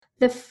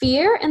the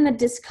fear and the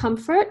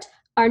discomfort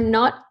are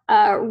not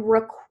a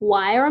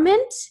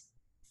requirement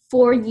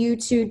for you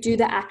to do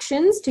the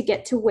actions to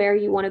get to where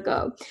you want to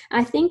go.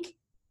 I think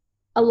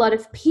a lot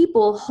of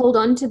people hold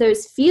on to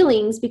those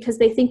feelings because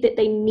they think that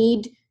they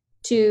need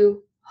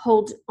to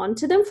hold on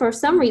to them for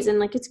some reason.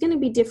 Like, it's going to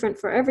be different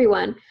for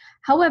everyone.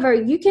 However,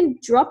 you can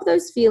drop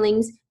those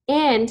feelings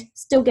and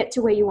still get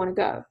to where you want to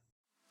go.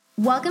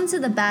 Welcome to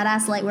the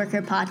Badass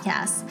Lightworker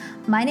podcast.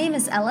 My name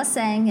is Ella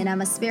Sang, and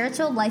I'm a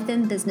spiritual life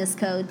and business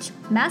coach,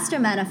 master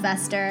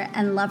manifester,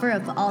 and lover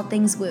of all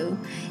things woo.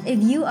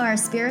 If you are a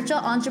spiritual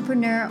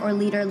entrepreneur or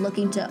leader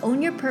looking to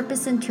own your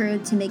purpose and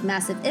truth to make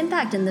massive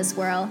impact in this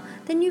world,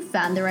 then you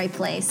found the right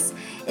place.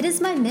 It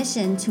is my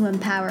mission to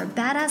empower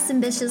badass,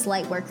 ambitious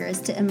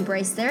lightworkers to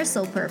embrace their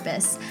soul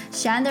purpose,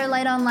 shine their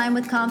light online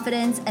with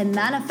confidence, and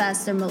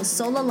manifest their most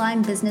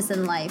soul-aligned business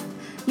in life.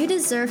 You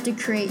deserve to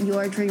create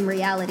your dream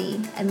reality,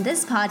 and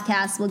this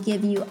podcast will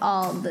give you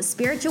all the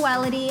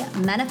spirituality,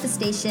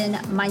 manifestation,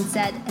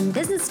 mindset, and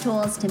business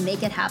tools to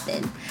make it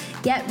happen.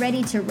 Get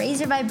ready to raise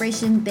your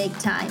vibration big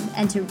time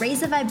and to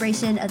raise the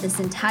vibration of this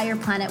entire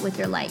planet with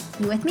your light.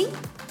 You with me?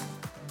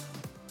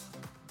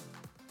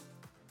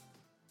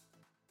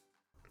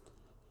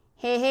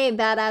 Hey,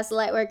 badass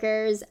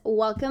lightworkers.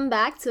 Welcome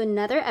back to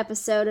another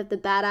episode of the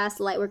Badass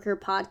Lightworker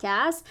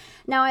podcast.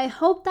 Now, I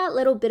hope that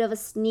little bit of a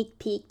sneak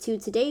peek to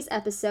today's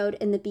episode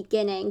in the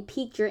beginning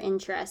piqued your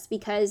interest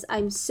because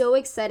I'm so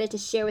excited to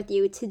share with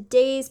you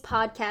today's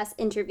podcast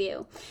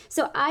interview.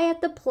 So I had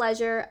the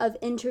pleasure of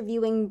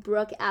interviewing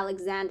Brooke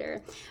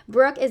Alexander.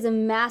 Brooke is a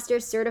master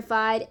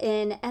certified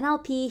in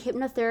NLP,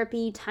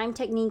 hypnotherapy, time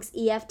techniques,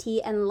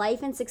 EFT, and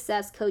life and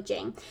success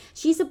coaching.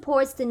 She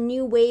supports the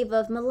new wave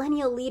of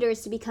millennial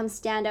leaders to become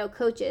standout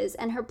coaches,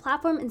 and her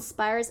platform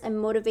inspires and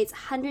motivates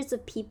hundreds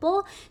of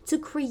people to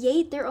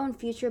create their own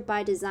future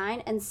by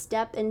design and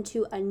step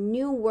into a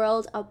new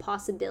world of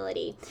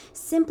possibility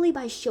simply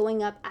by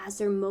showing up as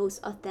their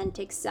most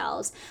authentic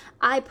selves.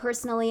 I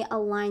personally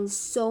align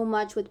so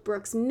much with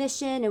Brooke's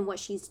mission and what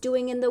she's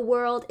doing in the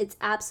world. It's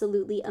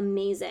absolutely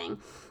amazing.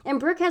 And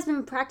Brooke has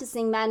been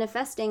practicing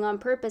manifesting on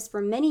purpose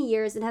for many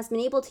years and has been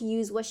able to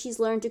use what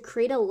she's learned to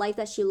create a life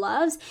that she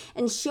loves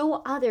and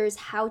show others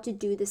how to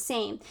do the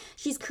same.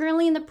 She's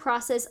currently in the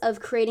process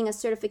of creating a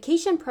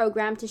certification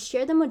program to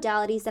share the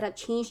modalities that have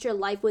changed her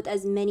life with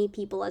as many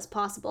people as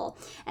possible.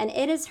 And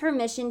it is her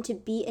mission to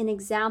be an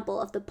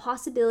example of the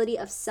possibility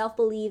of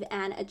self-belief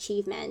and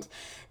achievement.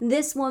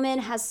 This woman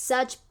has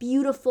such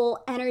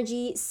beautiful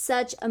energy,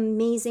 such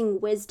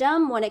amazing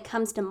wisdom when it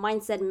comes to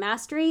mindset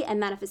mastery and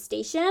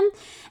manifestation.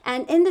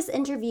 And in this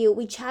interview,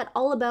 we chat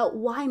all about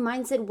why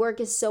mindset work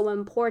is so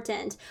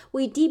important.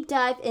 We deep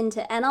dive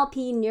into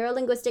NLP,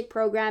 neuro-linguistic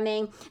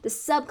programming, the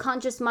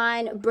subconscious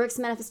mind, Brooke's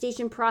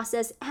manifestation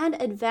process, and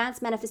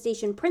advanced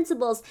manifestation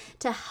principles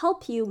to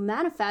help you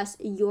manifest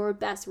your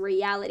best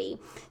reality.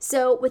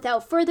 So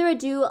without further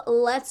ado,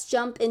 let's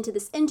jump into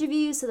this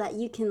interview so that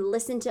you can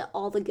listen to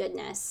all the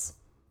goodness.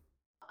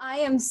 I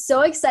am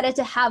so excited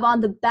to have on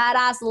the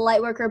Badass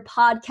Lightworker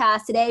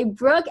podcast today,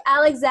 Brooke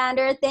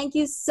Alexander. Thank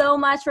you so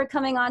much for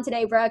coming on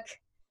today, Brooke.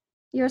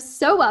 You're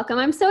so welcome.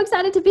 I'm so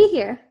excited to be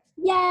here.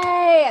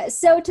 Yay!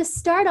 So to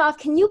start off,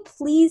 can you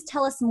please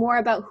tell us more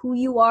about who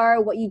you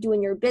are, what you do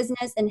in your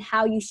business, and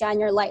how you shine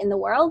your light in the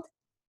world?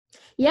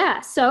 Yeah,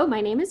 so my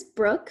name is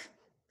Brooke,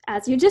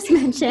 as you just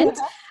mentioned.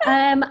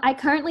 I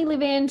currently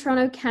live in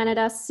Toronto,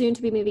 Canada, soon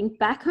to be moving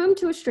back home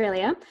to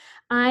Australia.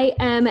 I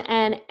am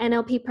an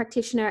NLP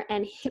practitioner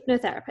and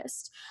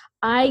hypnotherapist.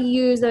 I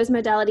use those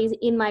modalities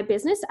in my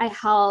business. I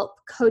help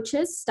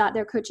coaches start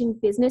their coaching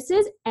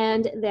businesses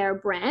and their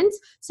brands.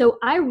 So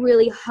I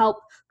really help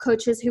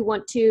coaches who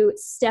want to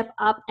step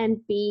up and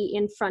be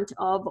in front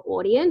of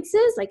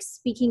audiences, like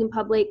speaking in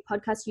public,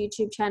 podcast,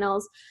 YouTube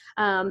channels,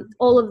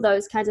 all of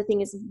those kinds of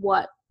things is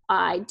what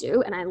I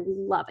do, and I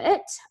love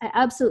it. I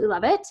absolutely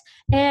love it.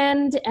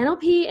 And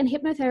NLP and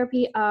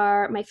hypnotherapy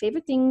are my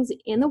favorite things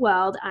in the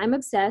world. I'm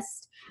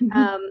obsessed.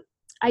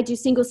 I do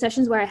single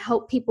sessions where I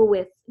help people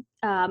with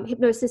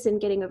hypnosis and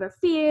getting over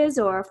fears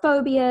or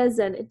phobias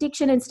and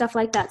addiction and stuff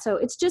like that. So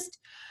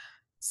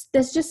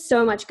there's just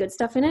so much good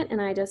stuff in it,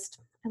 and I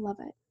love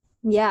it.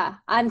 Yeah,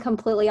 I'm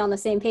completely on the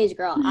same page,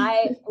 girl.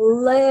 I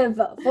live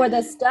for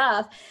this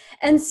stuff.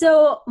 And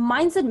so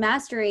mindset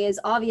mastery is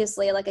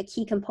obviously like a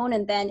key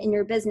component then in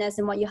your business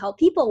and what you help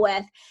people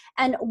with.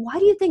 And why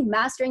do you think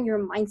mastering your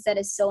mindset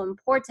is so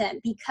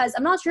important? Because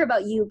I'm not sure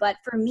about you, but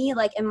for me,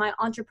 like in my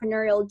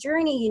entrepreneurial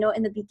journey,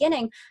 in the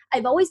beginning,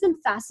 I've always been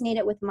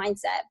fascinated with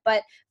mindset.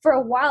 But for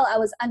a while, I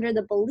was under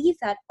the belief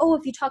that,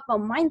 if you talk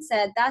about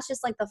mindset, that's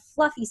just like the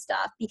fluffy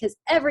stuff because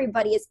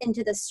everybody is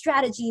into the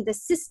strategy, the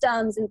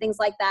systems and things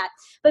like that.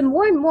 But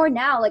more and more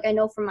now, like I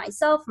know for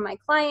myself, for my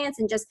clients,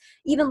 and just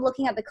even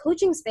looking at the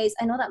coaching space,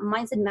 I know that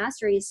mindset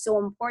mastery is so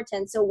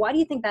important. So why do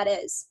you think that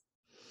is?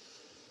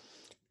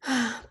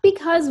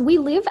 Because we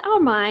live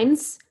our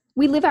lives,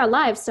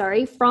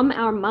 from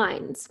our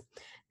minds.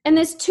 And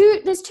there's two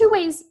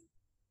ways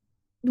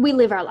we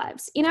live our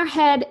lives in our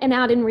head and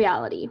out in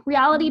reality.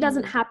 Reality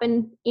doesn't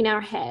happen in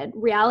our head.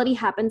 Reality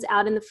happens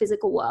out in the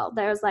physical world.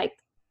 There's like,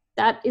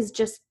 that is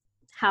just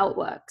how it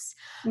works.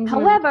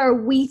 However,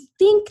 we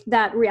think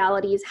that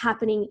reality is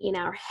happening in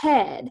our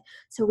head.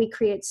 So we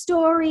create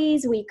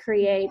stories, we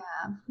create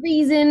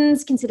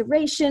reasons,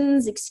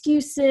 considerations,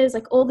 excuses,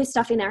 like all this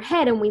stuff in our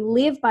head, and we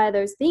live by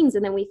those things.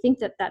 And then we think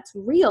that that's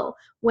real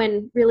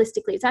when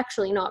realistically it's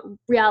actually not.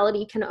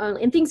 Reality can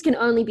only, and things can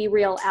only be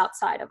real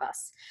outside of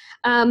us.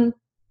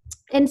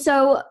 And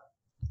so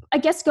I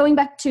guess going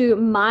back to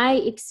my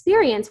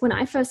experience when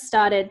I first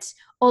started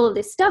all of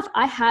this stuff,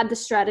 I had the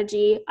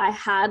strategy, I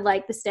had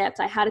like the steps,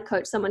 I had a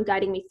coach, someone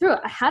guiding me through it.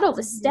 I had all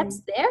the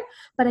steps there,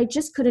 but I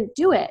just couldn't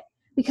do it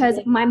because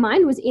my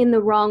mind was in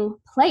the wrong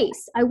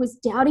place. I was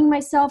doubting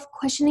myself,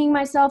 questioning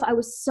myself. I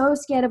was so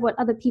scared of what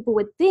other people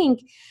would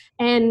think.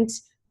 And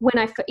when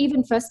I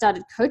even first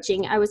started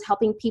coaching, I was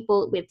helping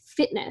people with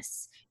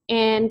fitness.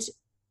 And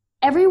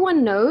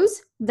everyone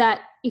knows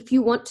that if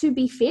you want to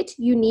be fit,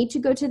 you need to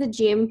go to the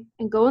gym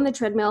and go on the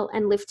treadmill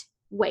and lift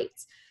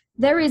weights.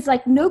 There is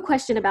like no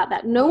question about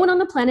that. No one on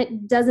the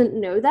planet doesn't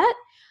know that.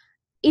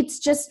 It's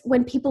just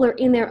when people are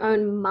in their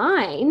own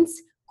minds,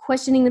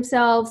 questioning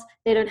themselves,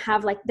 they don't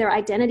have like their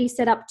identity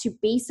set up to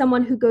be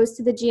someone who goes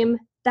to the gym.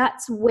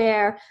 That's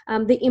where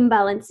the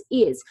imbalance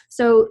is.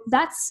 So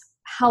that's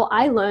how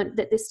I learned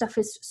that this stuff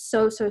is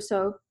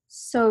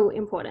so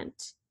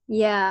important.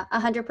 Yeah,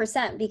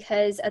 100%.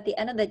 Because at the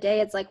end of the day,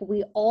 it's like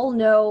we all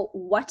know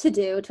what to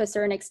do to a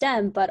certain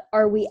extent, but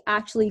are we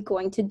actually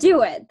going to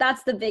do it?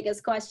 That's the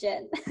biggest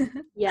question.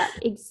 Yeah,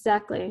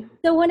 exactly.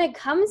 So when it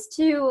comes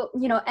to,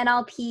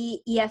 NLP,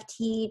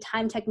 EFT,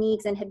 time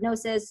techniques, and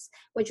hypnosis,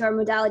 which are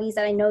modalities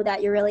that I know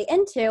that you're really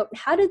into,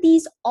 how do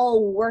these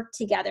all work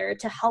together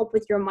to help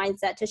with your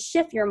mindset, to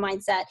shift your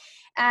mindset?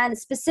 And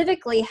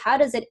specifically, how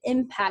does it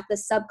impact the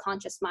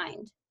subconscious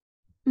mind?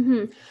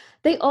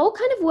 They all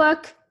kind of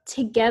work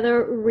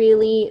together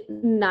really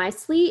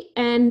nicely.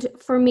 And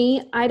for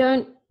me, I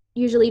don't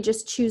usually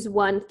just choose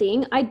one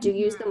thing. I do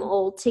use them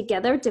all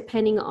together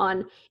depending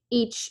on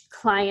each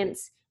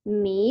client's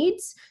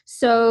needs.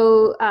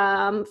 So,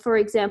 for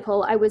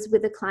example, I was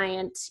with a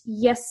client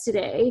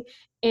yesterday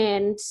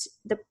and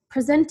the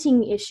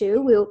presenting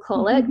issue, we'll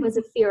call it, was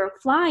a fear of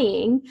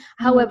flying.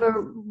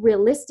 However,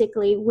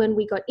 realistically, when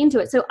we got into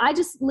it, so I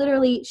just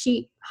literally,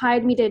 she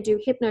hired me to do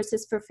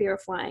hypnosis for fear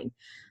of flying.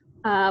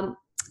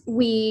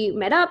 We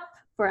met up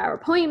for our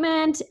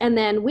appointment and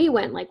then we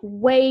went like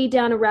way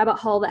down a rabbit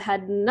hole that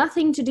had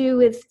nothing to do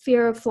with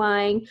fear of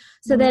flying.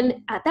 So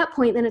then at that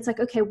point, then it's like,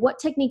 okay, what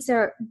techniques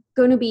are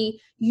going to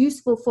be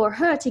useful for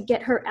her to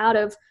get her out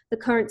of the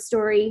current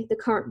story, the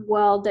current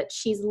world that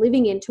she's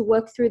living in, to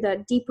work through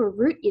the deeper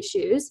root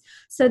issues.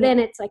 So then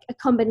it's like a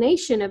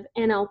combination of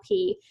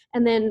NLP,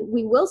 and then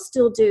we will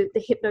still do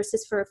the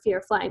hypnosis for a fear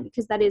of flying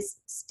because that is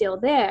still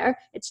there.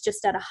 It's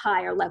just at a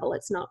higher level.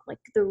 It's not like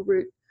the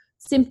root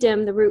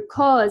symptom, the root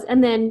cause.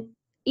 And then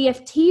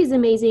EFT is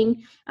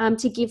amazing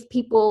to give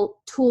people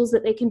tools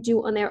that they can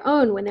do on their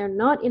own when they're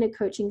not in a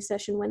coaching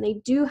session, when they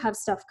do have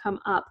stuff come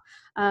up.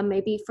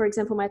 Maybe, for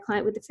example, my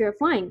client with the fear of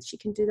flying, she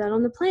can do that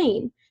on the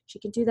plane. She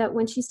can do that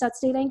when she starts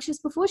to get anxious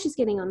before she's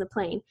getting on the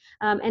plane.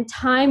 And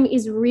time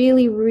is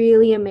really,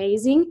 really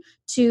amazing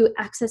to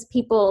access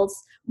people's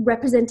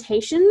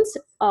representations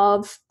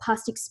of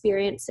past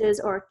experiences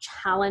or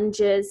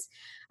challenges,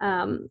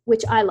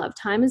 which I love.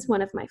 Time is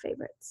one of my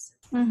favorites.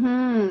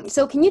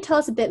 So can you tell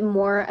us a bit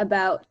more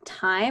about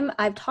time?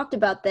 I've talked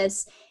about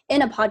this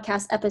in a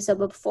podcast episode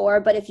before,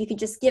 but if you could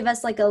just give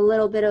us like a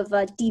little bit of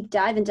a deep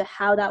dive into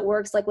how that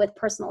works, like with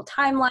personal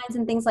timelines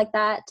and things like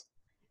that.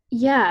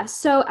 Yeah,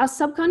 so our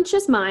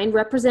subconscious mind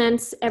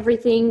represents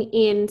everything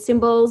in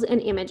symbols and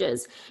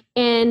images,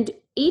 and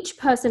each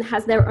person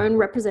has their own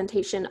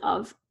representation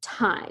of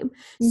time.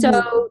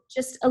 So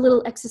just a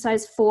little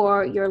exercise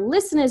for your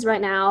listeners right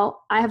now.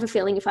 I have a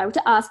feeling if I were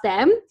to ask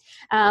them,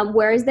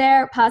 where is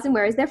their past and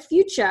where is their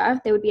future,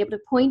 they would be able to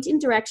point in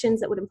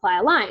directions that would imply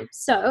a line.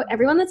 So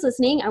everyone that's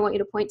listening, I want you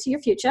to point to your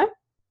future.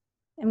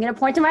 I'm going to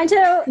point to mine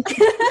too.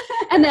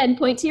 And then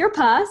point to your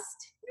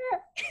past.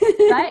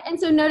 Right? And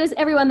so notice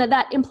everyone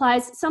that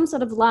implies some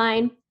sort of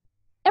line.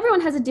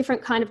 Everyone has a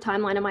different kind of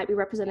timeline. It might be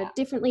represented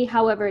differently.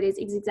 However, it is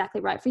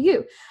exactly right for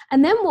you.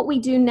 And then what we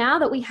do now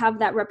that we have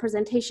that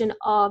representation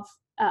of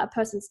a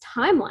person's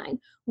timeline,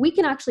 we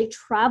can actually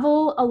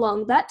travel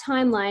along that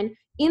timeline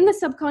in the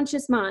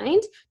subconscious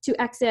mind to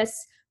access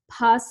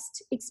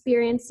past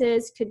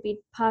experiences, could be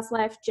past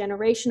life,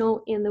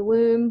 generational, in the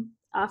womb,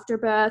 after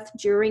birth,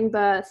 during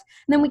birth.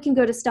 And then we can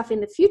go to stuff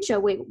in the future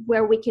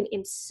where we can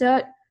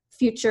insert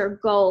future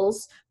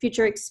goals,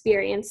 future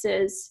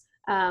experiences,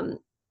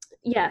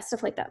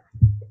 stuff like that.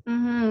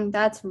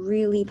 That's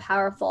really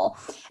powerful.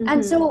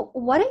 And so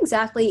what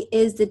exactly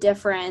is the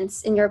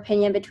difference, in your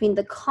opinion, between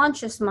the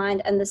conscious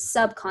mind and the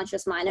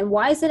subconscious mind? And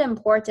why is it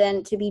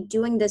important to be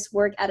doing this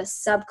work at a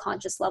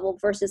subconscious level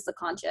versus the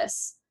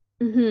conscious?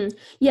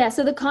 Yeah,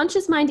 so the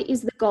conscious mind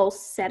is the goal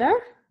setter.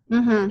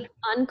 The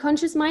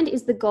unconscious mind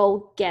is the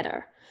goal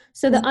getter.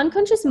 So the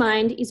unconscious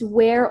mind is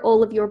where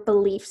all of your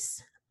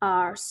beliefs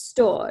are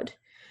stored.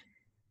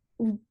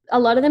 A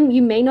lot of them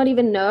you may not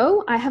even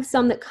know. I have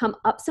some that come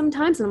up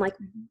sometimes and I'm like,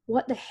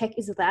 what the heck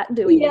is that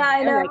doing? Yeah,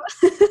 I know.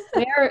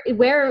 Like,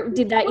 where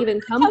did that even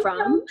come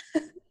from?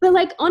 But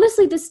like,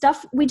 honestly, this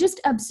stuff, we just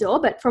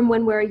absorb it from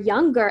when we're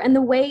younger. And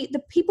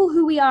the people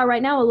who we are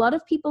right now, a lot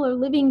of people are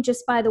living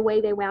just by the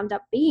way they wound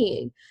up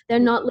being. They're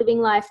not living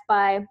life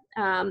by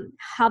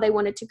how they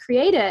wanted to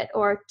create it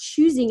or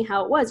choosing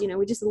how it was.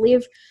 We just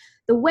live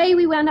the way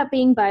we wound up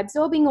being by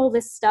absorbing all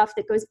this stuff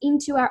that goes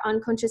into our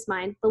unconscious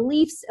mind,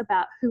 beliefs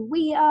about who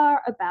we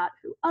are, about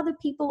who other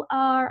people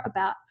are,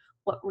 about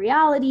what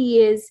reality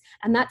is.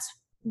 And that's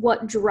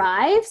what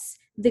drives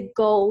the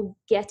goal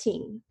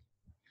getting.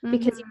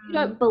 Because if you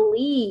don't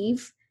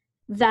believe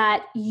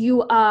that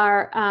you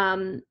are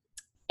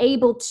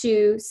able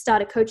to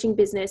start a coaching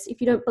business,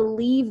 if you don't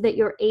believe that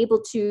you're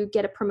able to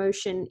get a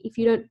promotion, if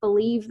you don't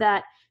believe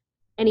that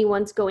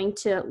anyone's going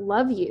to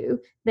love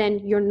you, then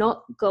you're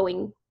not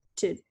going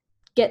to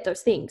get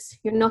those things.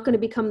 You're not going to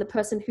become the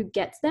person who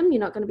gets them.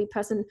 You're not going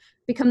to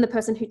become the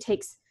person who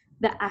takes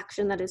the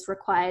action that is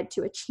required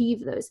to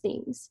achieve those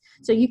things.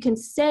 So you can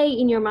say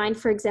in your mind,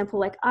 for example,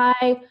 like,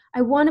 I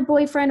want a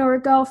boyfriend or a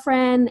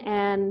girlfriend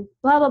and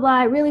blah, blah, blah.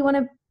 I really want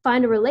to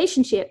find a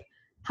relationship.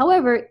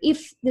 However,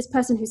 if this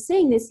person who's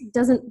saying this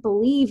doesn't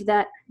believe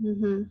that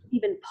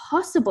even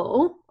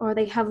possible, or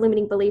they have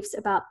limiting beliefs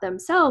about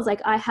themselves,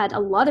 like I had a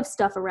lot of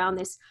stuff around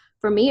this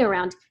for me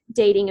around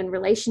dating and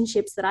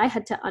relationships that I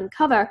had to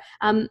uncover.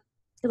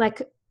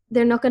 Like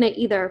they're not going to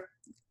either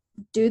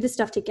do the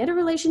stuff to get a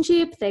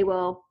relationship. They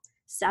will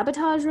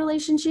sabotage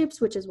relationships,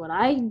 which is what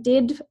I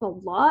did a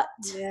lot.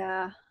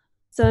 Yeah.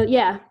 So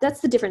yeah,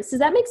 that's the difference. Does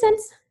that make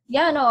sense?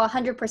 Yeah, no,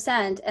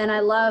 100%. And I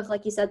love,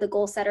 like you said, the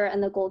goal setter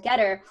and the goal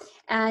getter.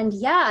 And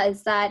yeah,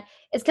 it's kind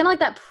of like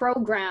that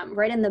program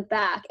right in the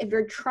back. If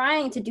you're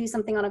trying to do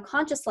something on a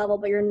conscious level,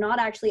 but you're not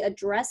actually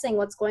addressing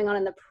what's going on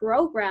in the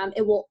program,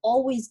 it will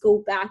always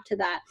go back to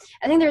that.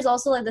 I think there's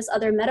also like this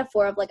other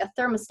metaphor of like a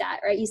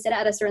thermostat, right? You set it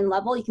at a certain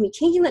level, you can be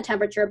changing the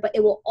temperature, but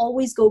it will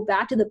always go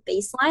back to the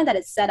baseline that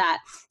it's set at.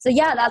 So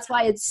yeah, that's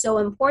why it's so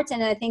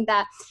important. And I think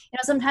that,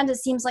 sometimes it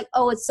seems like,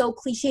 oh, it's so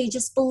cliche,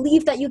 just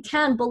believe that you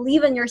can,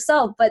 believe in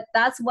yourself. But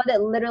that's what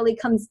it literally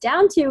comes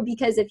down to,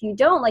 because if you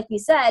don't, like you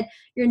said,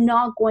 you're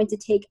not going to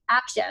take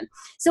action.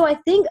 So I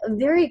think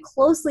very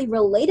closely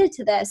related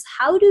to this,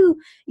 how do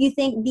you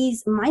think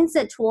these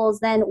mindset tools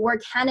then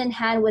work hand in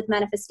hand with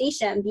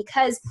manifestation?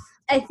 Because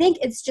I think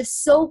it's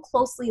just so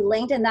closely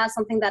linked, and that's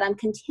something that I'm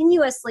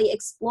continuously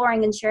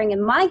exploring and sharing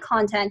in my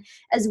content,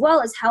 as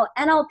well as how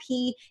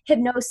NLP,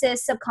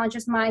 hypnosis,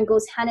 subconscious mind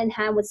goes hand in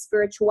hand with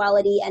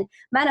spirituality and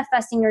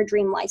manifesting your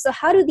dream life. So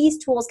how do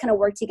these tools kind of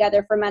work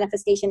together for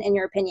manifestation in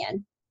your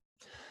opinion?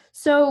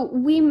 So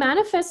we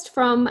manifest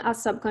from our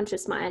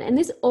subconscious mind, and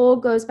this all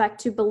goes back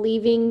to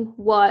believing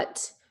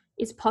what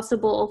is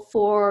possible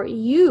for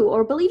you,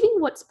 or believing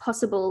what's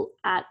possible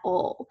at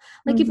all.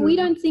 Like if we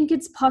don't think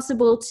it's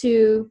possible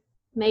to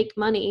make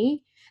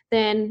money,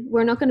 then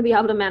we're not going to be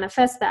able to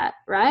manifest that,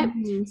 right?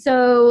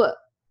 So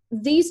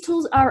these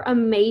tools are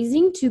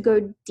amazing to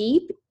go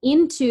deep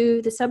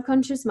into the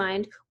subconscious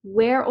mind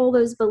where all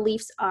those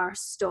beliefs are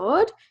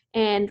stored,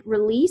 and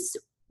release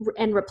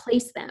and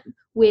replace them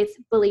with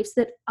beliefs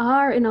that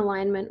are in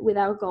alignment with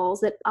our goals,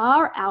 that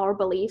are our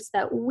beliefs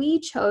that we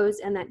chose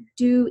and that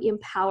do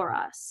empower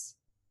us.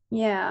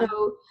 Yeah.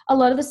 So a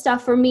lot of the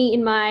stuff for me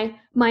in my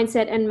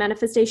mindset and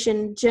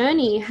manifestation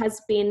journey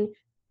has been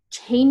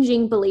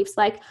changing beliefs.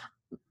 Like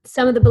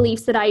some of the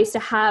beliefs that I used to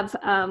have,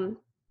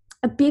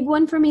 a big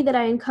one for me that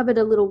I uncovered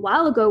a little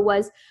while ago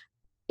was,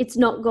 it's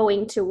not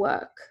going to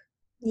work.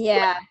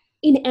 Yeah.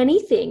 In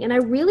anything. And I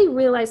really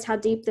realized how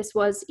deep this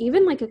was,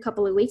 even like a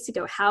couple of weeks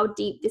ago, how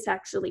deep this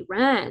actually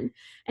ran.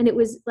 And it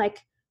was like,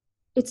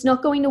 it's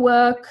not going to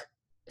work.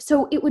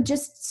 So it would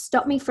just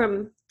stop me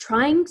from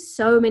trying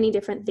so many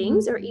different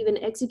things, or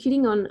even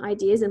executing on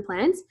ideas and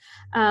plans.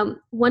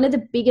 One of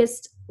the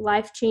biggest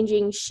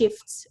life-changing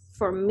shifts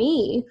for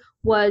me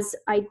was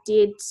I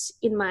did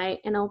in my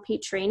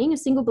NLP training a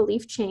single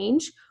belief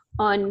change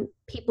on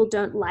people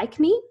don't like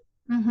me.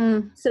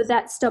 So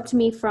that stopped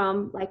me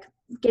from like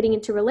getting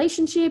into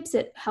relationships.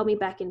 It held me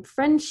back in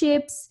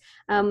friendships.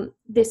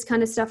 This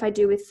kind of stuff I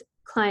do with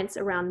clients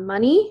around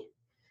money.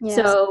 Yes.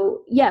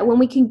 So yeah, when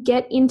we can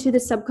get into the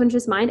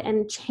subconscious mind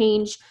and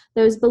change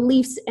those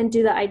beliefs and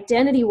do the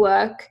identity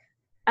work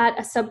at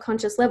a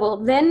subconscious level,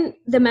 then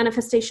the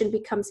manifestation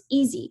becomes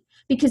easy,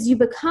 because you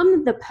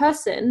become the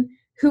person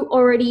who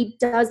already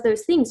does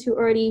those things, who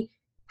already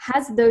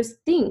has those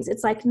things.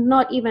 It's like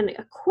not even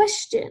a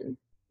question.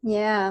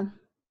 Yeah.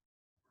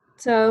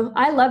 So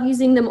I love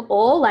using them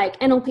all, like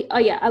NLP. Oh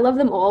yeah, I love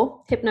them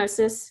all.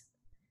 Hypnosis,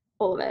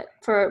 all of it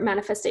for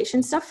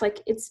manifestation stuff. Like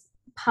it's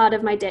part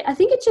of my day. I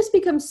think it just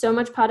becomes so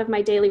much part of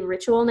my daily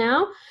ritual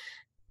now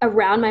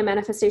around my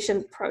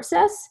manifestation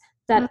process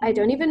that I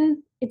don't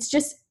even, it's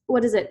just,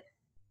 what is it?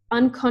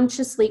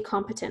 unconsciously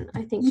competent,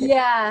 I think.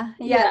 Yeah.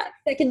 It's like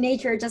second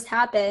nature, it just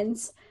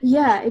happens.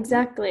 Yeah,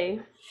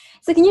 exactly.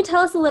 So can you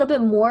tell us a little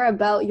bit more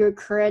about your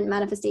current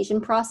manifestation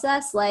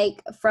process?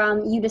 Like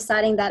from you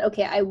deciding that,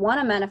 okay, I want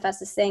to manifest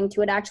this thing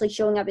to it actually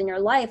showing up in your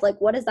life. Like,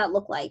 what does that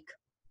look like?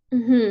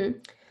 Mm-hmm.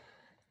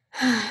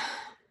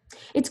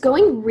 It's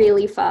going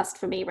really fast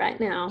for me right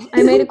now.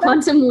 I made a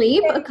quantum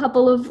leap a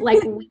couple of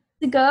weeks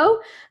ago,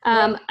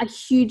 a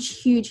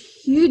huge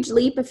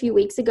leap a few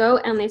weeks ago.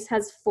 And this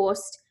has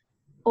forced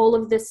all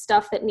of this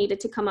stuff that needed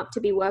to come up to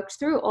be worked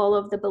through, all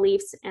of the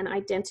beliefs and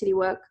identity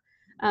work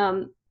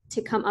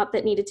to come up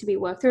that needed to be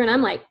worked through. And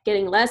I'm like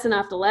getting lesson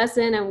after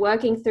lesson and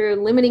working through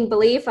limiting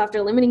belief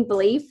after limiting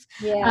belief.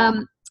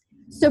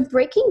 So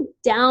breaking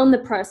down the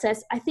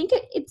process, I think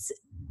it's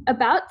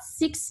about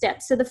 6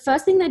 steps. So the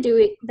first thing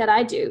that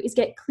I do is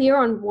get clear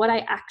on what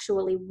I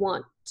actually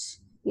want.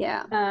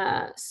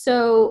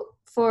 So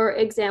for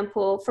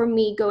example, for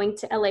me going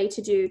to LA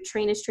to do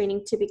trainers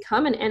training to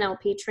become an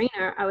NLP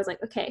trainer, I was like,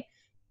 okay,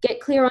 get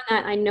clear on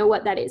that. I know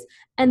what that is.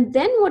 And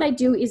then what I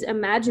do is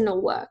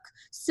imaginal work.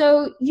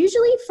 So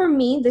usually for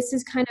me, this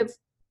is kind of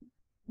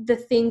the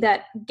thing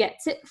that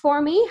gets it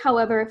for me.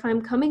 However, if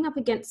I'm coming up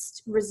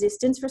against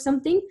resistance for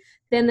something,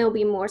 then there'll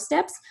be more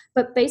steps.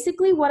 But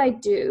basically what I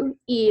do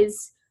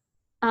is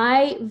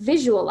I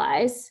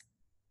visualize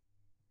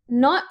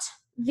not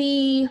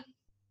the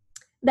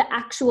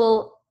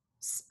actual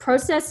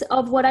process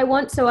of what I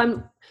want. So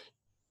I'm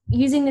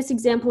using this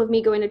example of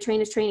me going to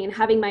trainers training and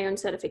having my own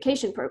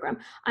certification program.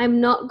 I'm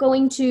not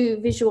going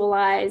to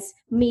visualize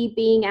me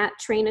being at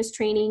trainers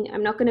training.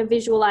 I'm not going to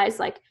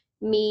visualize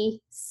me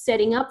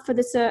setting up for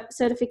the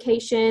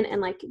certification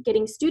and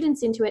getting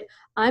students into it.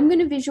 I'm going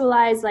to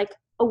visualize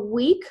a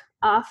week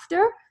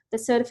after the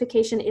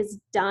certification is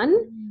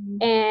done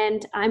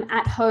and I'm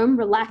at home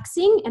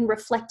relaxing and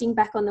reflecting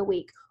back on the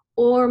week.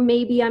 Or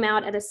maybe I'm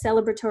out at a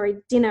celebratory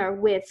dinner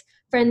with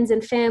friends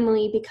and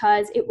family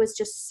because it was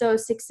just so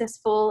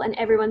successful and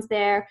everyone's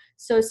there,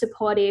 so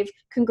supportive,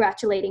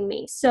 congratulating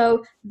me.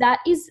 So that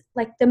is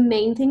the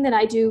main thing that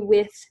I do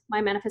with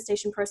my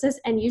manifestation process.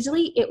 And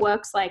usually it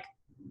works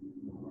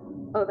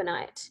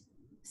overnight.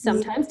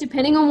 Sometimes,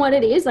 depending on what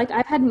it is,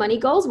 I've had money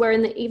goals where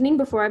in the evening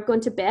before I've gone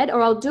to bed,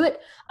 or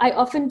I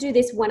often do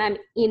this when I'm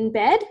in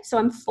bed. So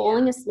I'm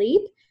falling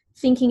asleep,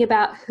 thinking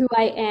about who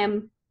I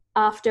am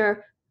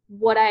after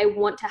what I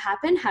want to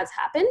happen has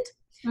happened.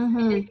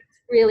 And it's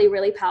really,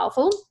 really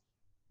powerful.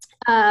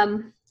 I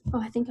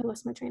think I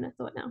lost my train of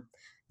thought now.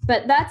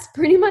 But that's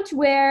pretty much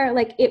where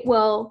it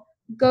will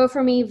go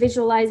for me,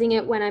 visualizing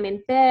it when I'm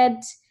in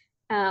bed.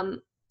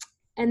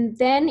 And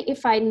then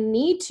if I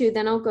need to,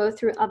 then I'll go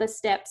through other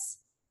steps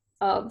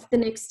of the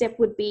next step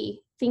would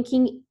be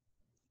thinking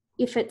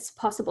if it's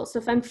possible. So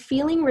if I'm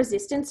feeling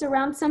resistance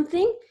around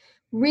something,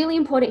 really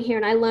important here,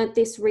 and I learned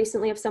this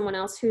recently of someone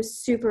else who's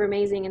super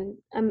amazing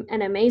and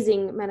an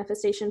amazing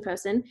manifestation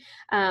person.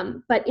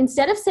 But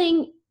instead of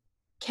saying,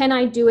 can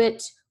I do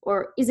it?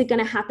 Or is it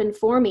going to happen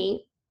for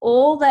me?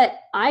 All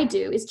that I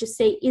do is just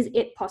say, is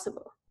it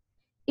possible?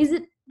 Is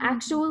it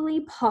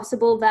actually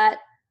possible that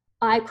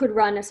I could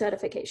run a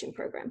certification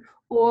program?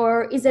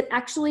 Or is it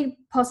actually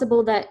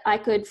possible that I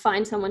could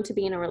find someone to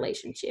be in a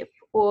relationship?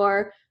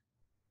 Or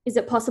is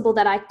it possible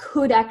that I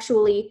could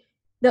actually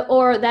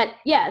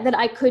that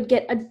I could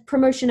get a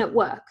promotion at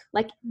work?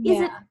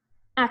 Is it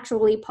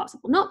actually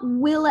possible? Not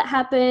will it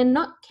happen?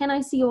 Not can I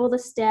see all the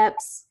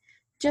steps?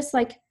 Just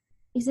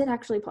is it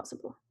actually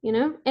possible?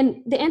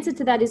 And the answer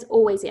to that is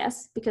always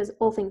yes, because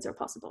all things are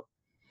possible.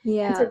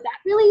 And so that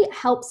really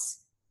helps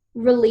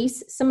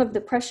release some of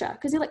the pressure,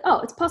 because you're oh,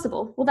 it's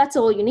possible. Well, that's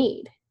all you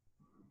need.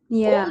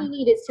 All you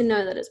need is to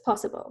know that it's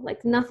possible.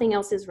 Nothing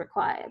else is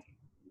required.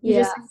 You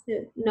just have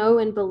to know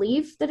and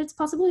believe that it's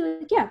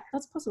possible.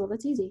 That's possible.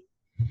 That's easy.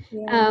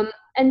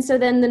 And so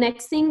then the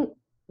next thing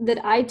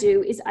that I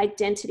do is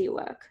identity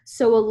work.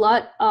 So a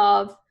lot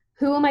of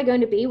who am I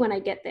going to be when I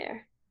get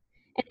there?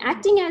 And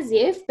acting as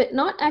if, but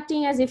not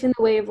acting as if in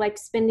the way of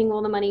spending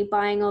all the money,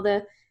 buying all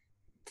the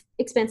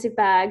expensive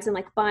bags and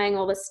buying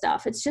all this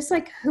stuff. It's just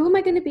who am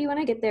I going to be when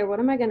I get there? What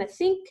am I going to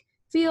think,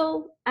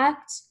 feel,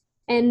 act,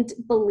 and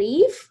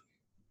believe?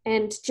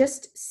 And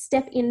just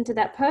step into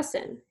that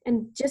person.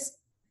 And just,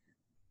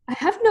 I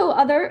have no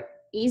other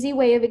easy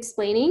way of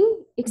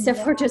explaining except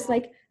for just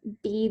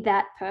be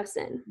that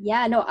person.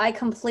 Yeah, no, I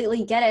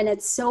completely get it. And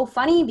it's so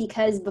funny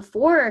because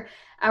before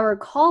our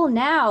call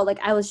now,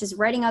 I was just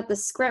writing out the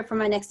script for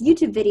my next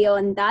YouTube video,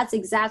 and that's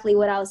exactly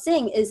what I was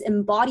saying is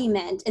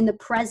embodiment in the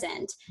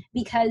present,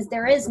 because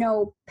there is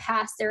no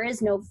past, there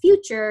is no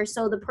future.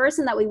 So the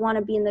person that we want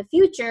to be in the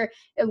future,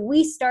 if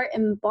we start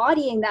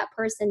embodying that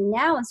person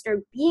now and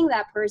start being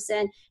that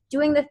person,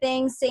 doing the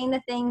things, saying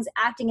the things,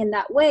 acting in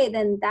that way,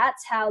 then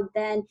that's how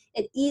then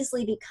it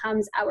easily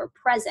becomes our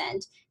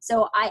present.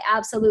 So I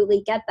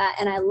absolutely get that.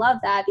 And I love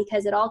that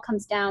because it all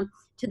comes down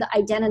to the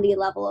identity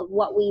level of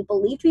what we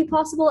believe to be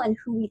possible and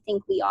who we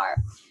think we are.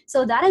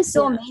 So that is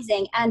so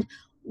amazing. And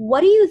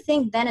what do you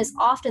think then is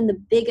often the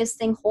biggest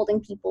thing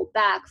holding people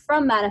back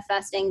from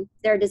manifesting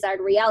their desired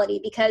reality?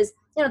 Because,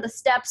 the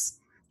steps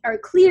are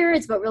clear.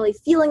 It's about really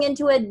feeling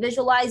into it,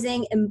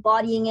 visualizing,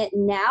 embodying it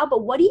now.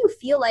 But what do you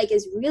feel like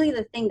is really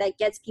the thing that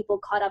gets people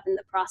caught up in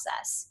the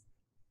process?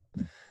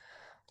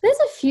 There's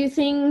a few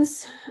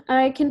things.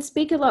 I can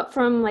speak a lot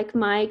from like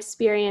my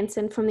experience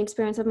and from the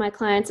experience of my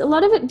clients. A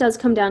lot of it does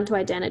come down to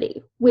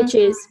identity, which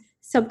is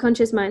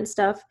subconscious mind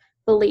stuff,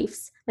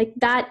 beliefs. Like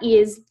that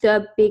is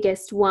the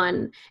biggest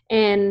one.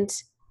 And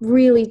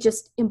really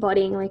just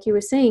embodying, like you were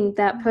saying,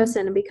 that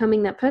person and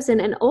becoming that person,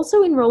 and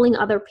also enrolling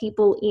other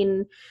people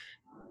in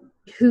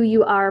who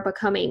you are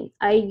becoming.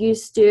 I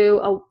used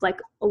to, like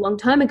a long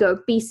time ago,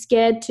 be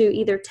scared to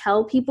either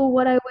tell people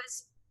what I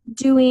was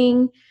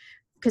doing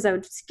because I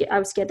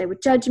was scared they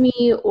would judge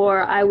me,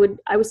 or I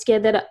was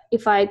scared that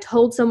if I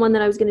told someone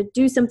that I was going to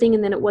do something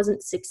and then it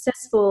wasn't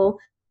successful,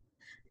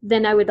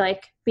 then I would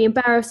like be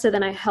embarrassed. So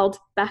then I held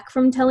back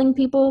from telling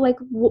people like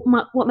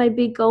what my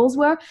big goals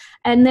were.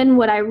 And then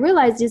what I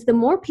realized is the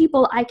more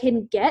people I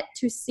can get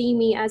to see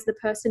me as the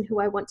person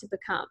who I want to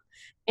become,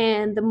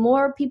 and the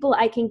more people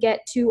I can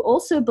get to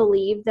also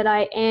believe that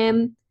I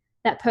am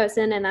that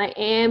person and I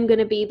am going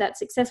to be that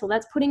successful,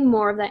 that's putting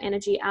more of that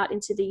energy out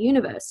into the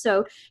universe.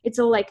 So it's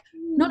all like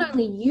not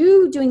only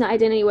you doing the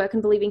identity work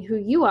and believing who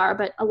you are,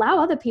 but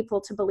allow other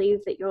people to believe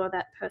that you're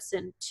that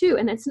person too.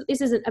 And this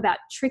isn't about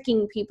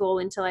tricking people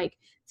into like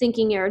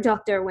thinking you're a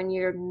doctor when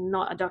you're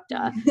not a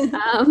doctor.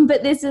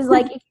 But this is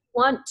like, if you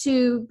want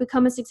to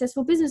become a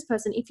successful business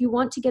person, if you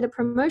want to get a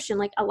promotion,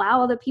 like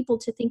allow other people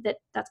to think that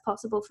that's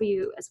possible for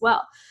you as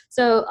well.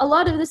 So a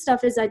lot of this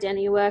stuff is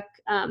identity work.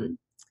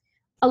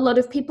 A lot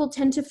of people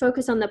tend to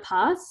focus on the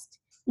past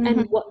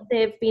and what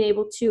they've been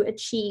able to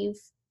achieve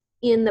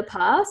in the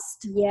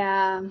past.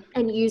 Yeah.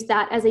 And use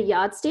that as a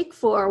yardstick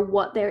for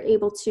what they're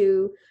able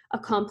to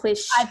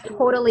accomplish. I've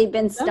totally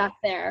been stuck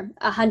there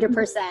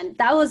 100%.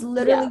 That was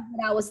literally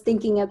what I was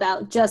thinking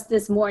about just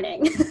this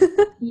morning.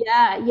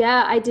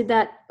 Yeah, I did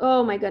that.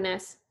 Oh my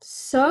goodness.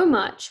 So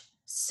much.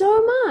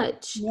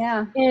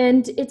 Yeah.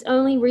 And it's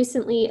only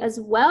recently as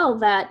well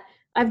that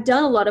I've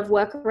done a lot of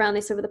work around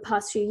this over the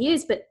past few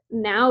years, but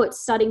now it's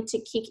starting to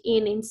kick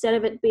in. Instead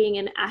of it being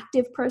an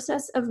active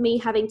process of me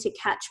having to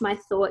catch my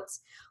thoughts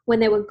when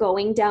they were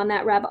going down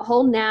that rabbit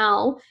hole,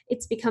 now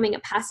it's becoming a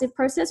passive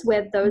process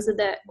where those are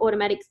the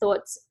automatic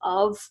thoughts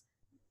of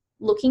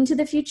looking to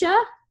the future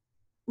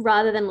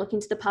rather than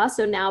looking to the past.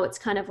 So now it's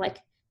kind of like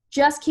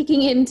just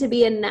kicking in to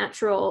be a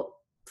natural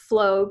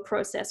flow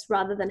process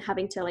rather than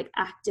having to like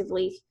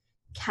actively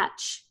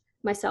catch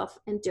myself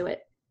and do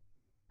it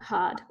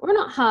hard, or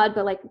not hard,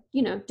 but like,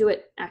 do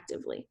it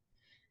actively.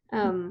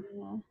 And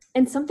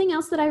something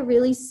else that I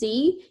really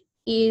see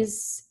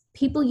is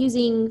people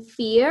using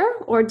fear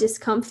or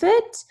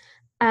discomfort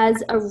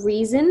as a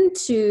reason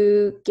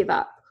to give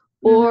up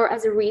or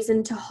as a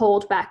reason to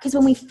hold back. Because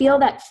when we feel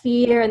that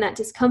fear and that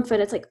discomfort,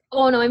 it's like,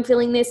 oh no, I'm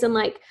feeling this, and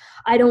like,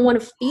 I don't want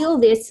to feel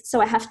this,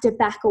 so I have to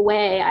back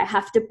away. Or I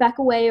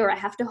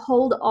have to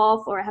hold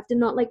off, or I have to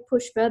not like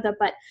push further.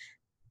 But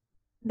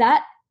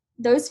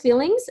those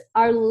feelings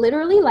are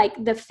literally like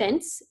the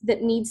fence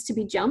that needs to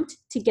be jumped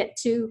to get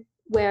to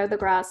where the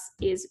grass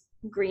is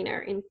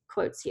greener, in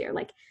quotes here.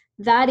 Like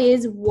that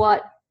is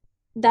what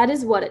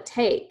it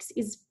takes,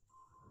 is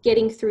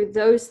getting through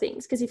those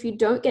things. Because if you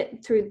don't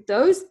get through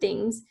those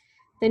things,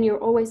 then you're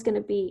always going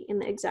to be in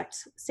the exact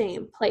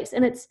same place.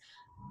 And it's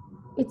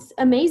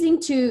amazing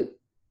to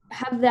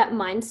have that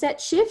mindset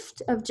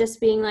shift of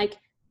just being like,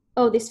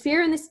 oh, this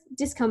fear and this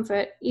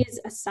discomfort is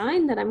a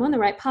sign that I'm on the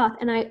right path,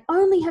 and I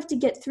only have to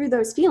get through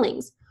those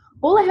feelings.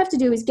 All I have to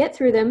do is get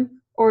through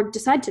them or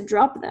decide to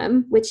drop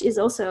them, which is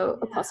also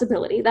a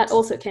possibility. That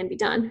also can be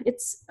done.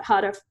 It's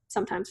harder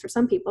sometimes for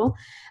some people.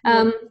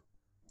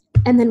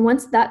 And then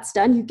once that's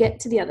done, you get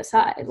to the other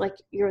side. Like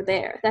you're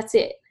there. That's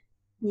it.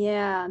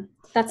 Yeah.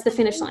 That's the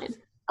finish line.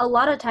 A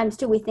lot of times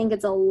too, we think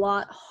it's a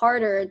lot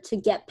harder to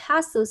get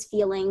past those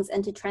feelings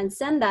and to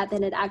transcend that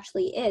than it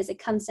actually is. It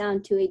comes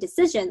down to a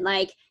decision.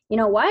 Like, you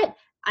know what?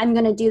 I'm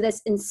going to do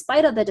this in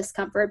spite of the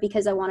discomfort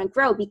because I want to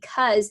grow,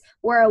 because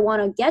where I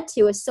want to get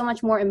to is so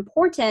much more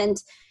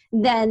important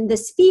than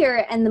this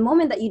fear. And the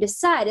moment that you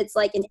decide, it's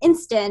like an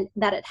instant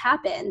that it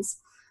happens.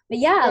 But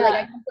like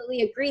I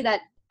completely agree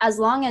that as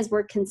long as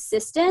we're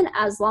consistent,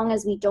 as long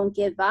as we don't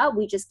give up,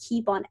 we just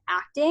keep on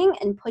acting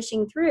and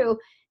pushing through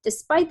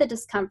despite the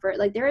discomfort.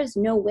 Like there is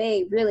no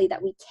way really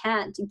that we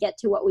can't get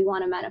to what we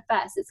want to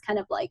manifest. It's kind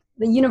of like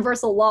the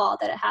universal law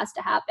that it has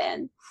to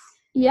happen.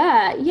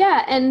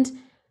 Yeah. And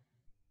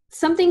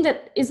something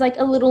that is like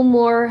a little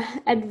more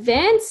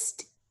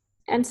advanced,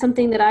 and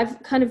something that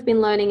I've kind of been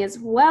learning as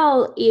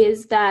well,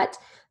 is that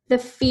the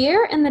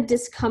fear and the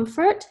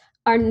discomfort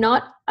are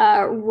not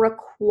a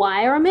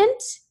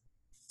requirement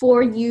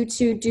for you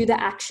to do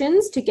the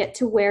actions to get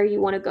to where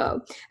you want to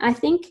go. I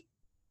think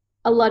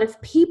a lot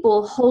of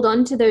people hold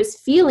on to those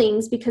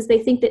feelings because they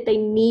think that they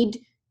need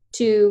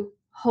to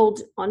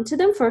hold on to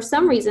them for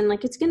some reason.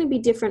 Like it's going to be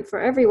different for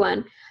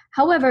everyone.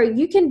 However,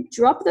 you can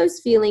drop those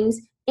feelings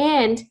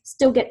and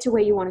still get to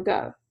where you want to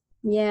go.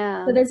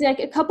 Yeah. So there's like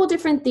a couple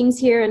different things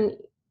here. And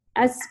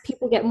as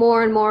people get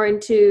more and more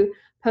into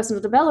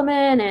personal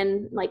development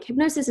and like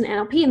hypnosis and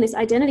NLP and this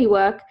identity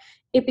work,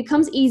 it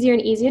becomes easier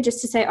and easier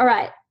just to say, all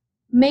right,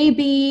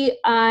 maybe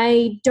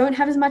I don't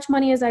have as much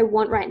money as I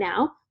want right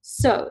now.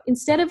 So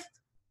instead of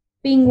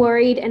being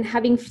worried and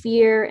having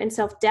fear and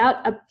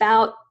self-doubt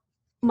about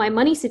my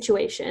money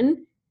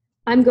situation,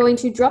 I'm going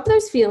to drop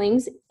those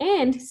feelings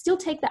and still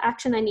take the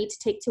action I need to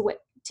take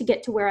to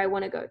get to where I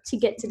want to go, to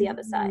get to the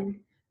other side,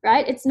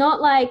 right? It's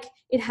not like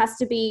it has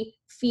to be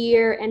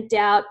fear and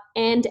doubt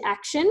and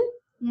action.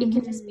 It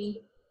can just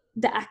be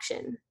the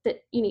action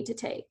that you need to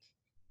take.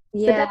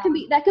 But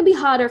that can be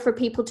harder for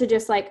people to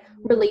just like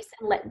release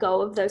and let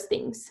go of those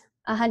things.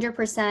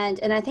 100%.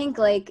 And I think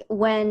like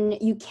when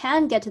you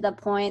can get to that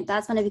point,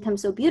 that's when it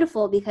becomes so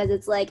beautiful, because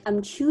it's like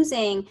I'm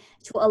choosing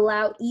to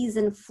allow ease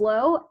and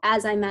flow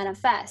as I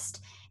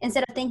manifest,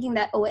 instead of thinking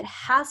that, oh, it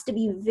has to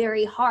be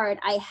very hard.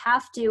 I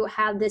have to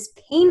have this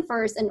pain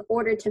first in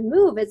order to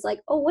move. It's like,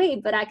 oh,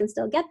 wait, but I can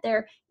still get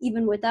there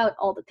even without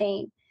all the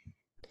pain.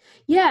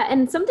 Yeah.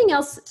 And something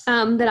else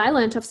that I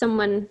learned of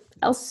someone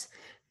else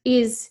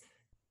is,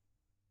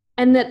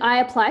 and that I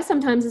apply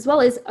sometimes as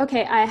well, is,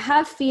 okay, I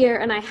have fear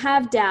and I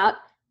have doubt,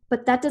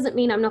 but that doesn't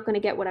mean I'm not going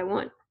to get what I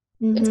want.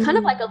 It's kind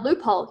of like a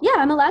loophole. Yeah,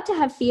 I'm allowed to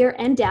have fear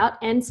and doubt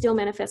and still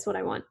manifest what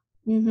I want.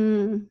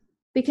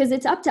 Because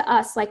it's up to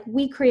us. Like,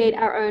 we create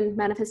our own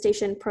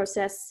manifestation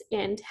process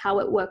and how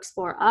it works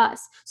for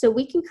us. So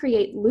we can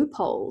create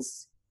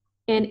loopholes.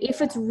 And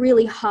if it's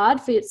really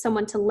hard for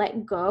someone to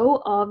let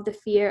go of the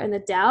fear and the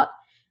doubt,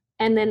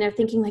 and then they're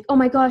thinking like, oh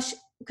my gosh,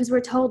 because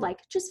we're told like,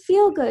 just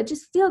feel good,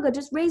 just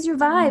raise your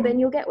vibe and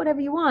you'll get whatever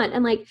you want.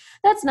 And like,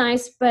 that's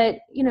nice, but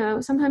you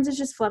know, sometimes it's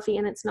just fluffy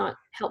and it's not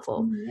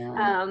helpful.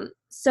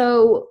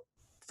 So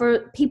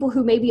for people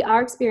who maybe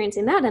are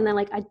experiencing that and they're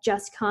like, I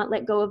just can't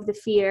let go of the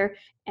fear,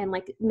 and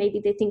like maybe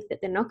they think that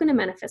they're not going to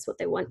manifest what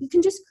they want, you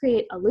can just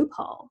create a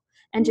loophole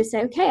and just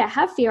say, okay, I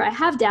have fear, I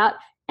have doubt,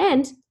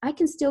 and I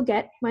can still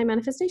get my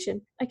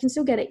manifestation. I can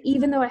still get it.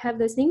 Even though I have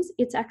those things,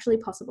 it's actually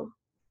possible.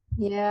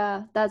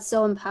 Yeah, that's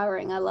so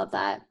empowering. I love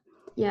that.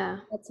 Yeah.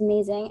 That's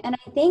amazing. And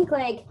I think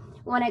like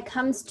when it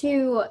comes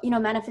to, you know,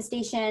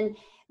 manifestation,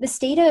 the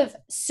state of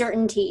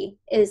certainty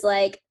is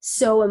like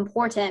so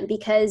important,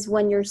 because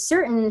when you're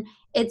certain,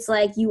 it's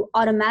like you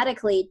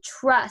automatically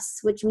trust,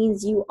 which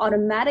means you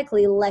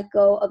automatically let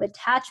go of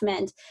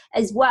attachment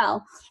as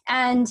well.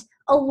 And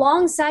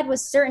alongside with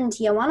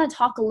certainty, I want to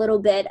talk a little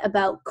bit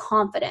about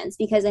confidence,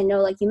 because I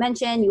know, like you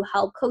mentioned, you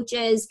help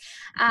coaches,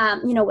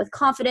 you know, with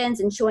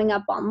confidence and showing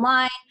up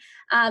online.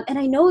 And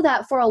I know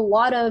that for a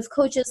lot of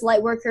coaches,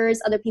 light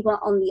workers, other people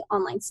on the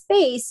online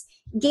space,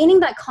 gaining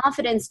that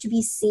confidence to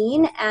be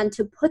seen and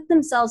to put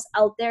themselves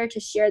out there, to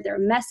share their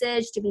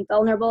message, to be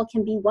vulnerable,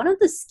 can be one of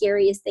the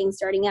scariest things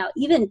starting out.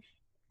 Even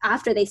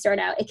after they start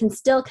out, it can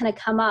still kind of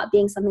come up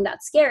being something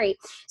that's scary.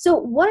 So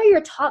what are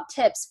your top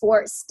tips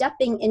for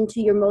stepping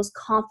into your most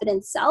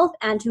confident self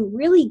and to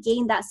really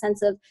gain that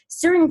sense of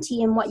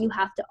certainty in what you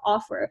have to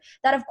offer?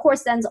 That, of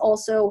course, then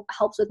also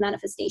helps with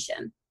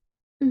manifestation.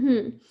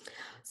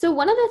 So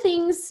one of the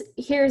things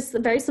here is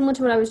very similar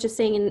to what I was just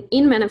saying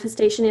in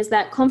manifestation, is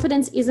that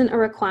confidence isn't a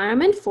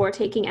requirement for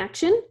taking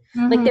action.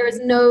 Like, there is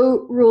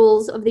no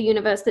rules of the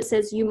universe that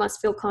says you must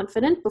feel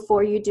confident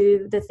before you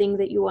do the thing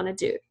that you want to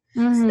do.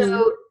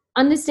 So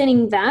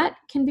understanding that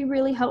can be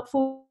really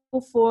helpful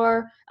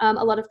for a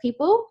lot of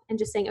people, and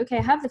just saying, okay,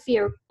 I have the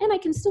fear and I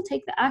can still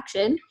take the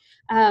action.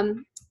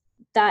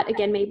 That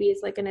again, maybe is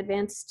like an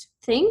advanced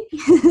thing.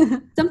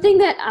 Something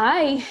that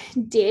I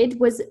did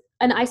was,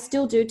 and I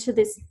still do to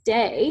this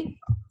day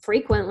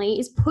frequently,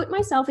 is put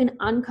myself in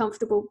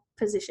uncomfortable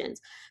positions.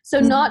 So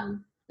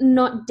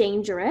not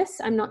dangerous.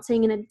 I'm not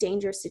saying in a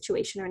dangerous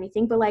situation or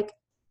anything, but like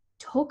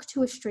talk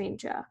to a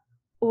stranger,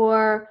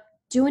 or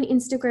do an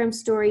Instagram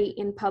story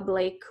in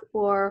public,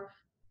 or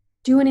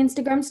do an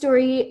Instagram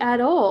story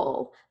at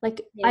all. Like,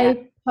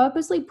 I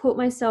purposely put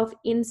myself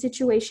in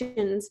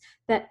situations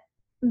that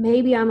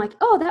maybe I'm like,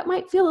 oh, that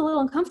might feel a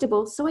little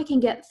uncomfortable, so I can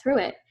get through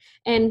it.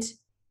 And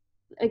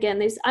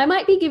again, I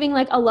might be giving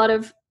like a lot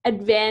of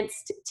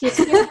advanced tips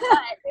here, but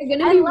they're going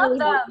to be really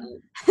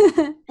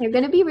helpful. They're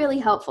going to be really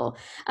helpful.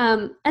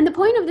 And the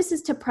point of this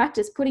is to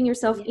practice putting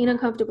yourself in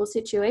uncomfortable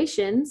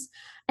situations.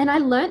 And I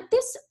learned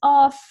this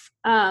off,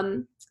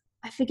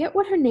 I forget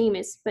what her name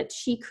is, but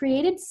she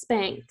created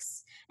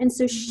Spanx. And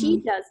so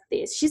she does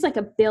this. She's like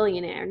a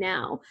billionaire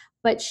now,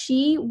 but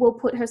she will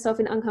put herself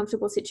in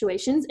uncomfortable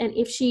situations, and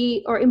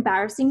or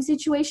embarrassing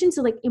situations,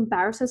 so like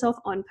embarrass herself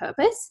on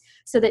purpose,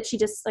 so that she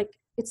just like,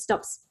 it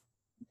stops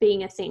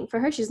being a thing for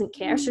her. She doesn't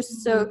care.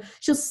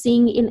 She'll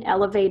sing in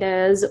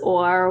elevators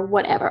or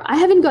whatever. I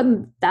haven't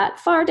gotten that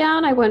far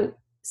down. I won't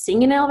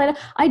sing in an elevator.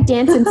 I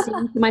dance and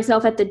sing to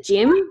myself at the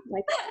gym,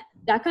 like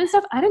that kind of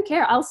stuff. I don't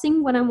care. I'll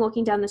sing when I'm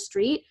walking down the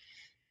street.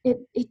 It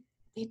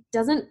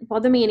doesn't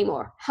bother me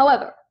anymore.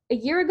 However, a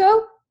year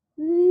ago,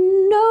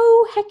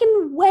 no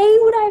heckin' way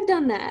would I have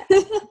done that.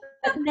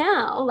 But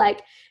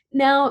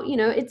now, you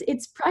know,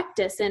 it's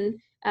practice, and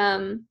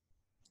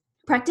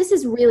practice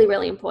is really,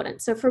 really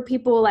important. So for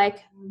people like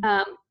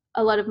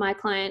a lot of my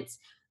clients,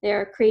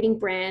 they're creating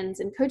brands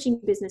and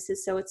coaching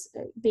businesses. So it's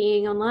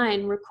being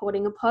online,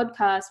 recording a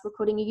podcast,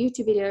 recording a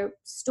YouTube video,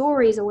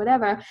 stories or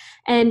whatever,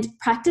 and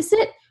practice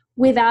it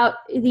without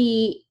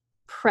the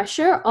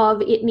pressure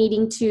of it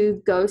needing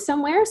to go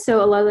somewhere.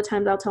 So a lot of the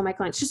times I'll tell my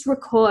clients, just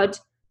record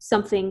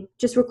something,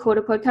 just record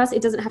a podcast.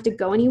 It doesn't have to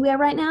go anywhere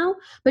right now,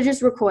 but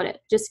just record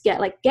it. Just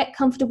get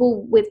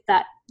comfortable with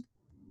that.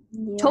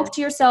 Yeah. Talk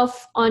to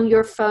yourself on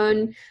your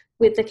phone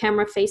with the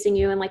camera facing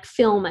you and like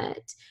film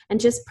it and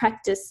just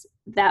practice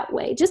that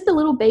way. Just the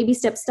little baby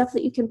step stuff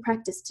that you can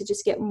practice to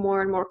just get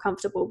more and more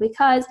comfortable,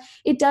 because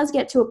it does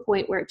get to a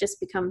point where it just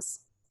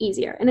becomes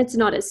easier and it's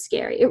not as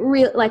scary. It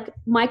really, like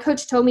my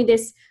coach told me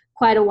this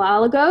quite a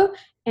while ago,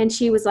 and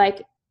she was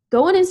like,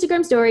 go on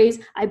Instagram stories.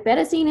 I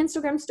better see an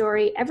Instagram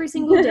story every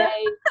single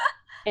day.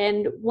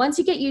 And once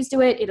you get used to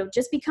it, it'll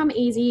just become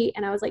easy.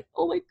 And I was like,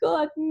 oh my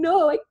God,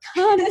 no, I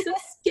can't. I'm so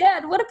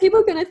scared. What are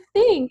people going to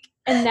think?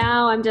 And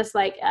now I'm just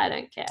like, I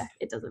don't care.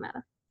 It doesn't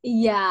matter.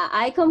 Yeah,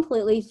 I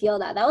completely feel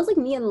that. That was like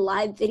me in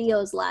live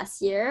videos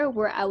last year,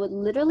 where I would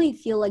literally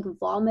feel like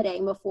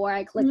vomiting before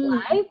I clicked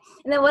live.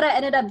 And then what I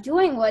ended up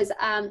doing was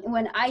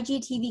when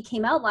IGTV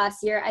came out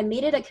last year, I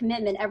made it a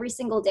commitment every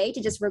single day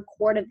to just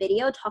record a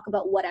video, talk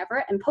about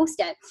whatever, and post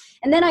it.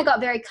 And then I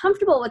got very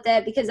comfortable with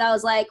it because I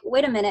was like,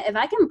 wait a minute, if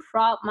I can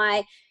prop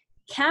my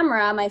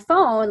camera, my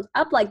phone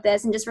up like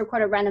this and just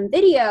record a random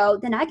video,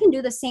 then I can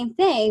do the same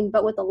thing,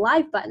 but with a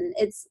live button.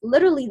 It's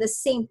literally the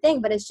same thing,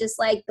 but it's just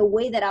like the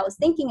way that I was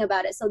thinking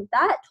about it. So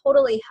that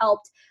totally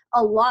helped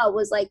a lot,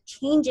 was like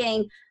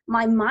changing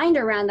my mind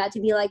around that to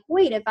be like,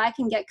 wait, if I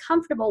can get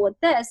comfortable with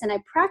this and I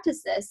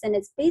practice this, and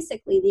it's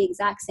basically the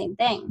exact same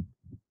thing.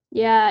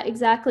 Yeah,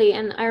 exactly.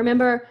 And I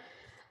remember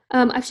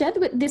I've shared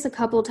this a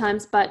couple of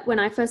times, but when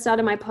I first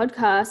started my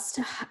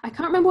podcast, I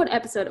can't remember what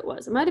episode it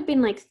was. It might have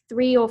been like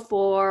 3 or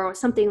 4 or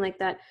something like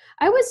that.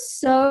 I was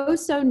so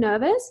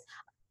nervous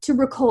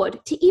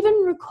to even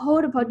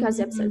record a podcast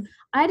episode.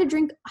 I had to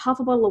drink half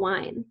a bottle of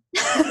wine.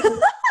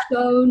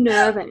 So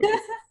nervous.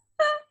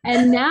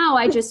 And now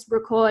I just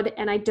record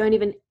and I don't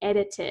even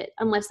edit it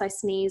unless I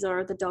sneeze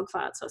or the dog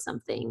farts or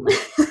something.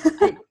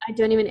 I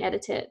don't even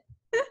edit it.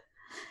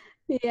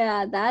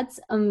 Yeah, that's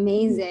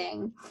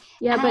amazing.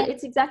 Yeah, but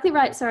it's exactly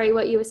right. Sorry,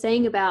 what you were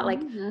saying about like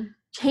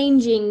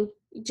changing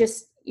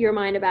just your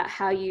mind about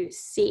how you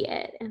see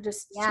it and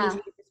just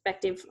changing your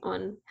perspective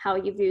on how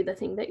you view the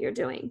thing that you're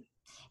doing.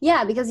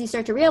 Yeah, because you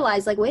start to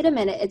realize like, wait a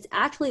minute, it's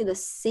actually the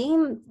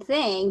same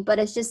thing, but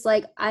it's just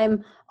like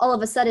I'm all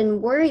of a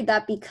sudden worried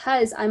that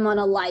because I'm on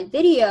a live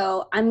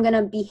video, I'm going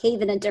to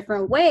behave in a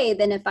different way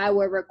than if I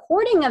were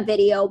recording a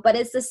video, but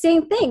it's the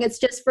same thing. It's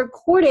just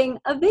recording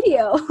a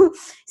video.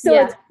 So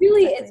it's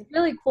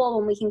really cool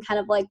when we can kind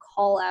of like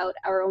call out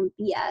our own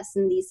BS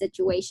in these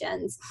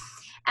situations.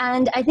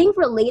 And I think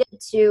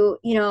related to,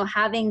 you know,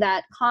 having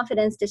that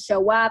confidence to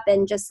show up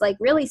and just like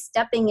really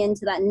stepping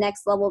into that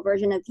next level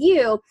version of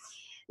you,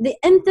 the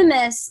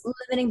infamous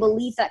limiting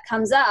belief that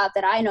comes up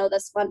that I know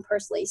this one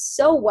personally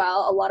so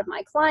well, a lot of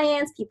my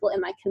clients, people in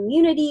my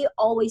community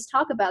always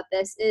talk about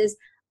this, is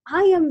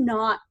I am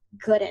not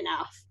good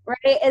enough, right?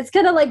 It's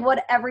kind of like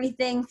what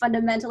everything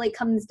fundamentally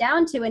comes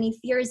down to, any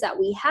fears that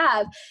we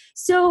have.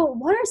 So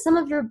what are some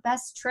of your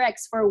best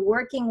tricks for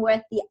working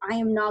with the I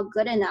am not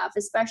good enough,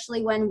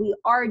 especially when we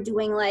are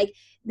doing like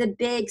the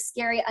big,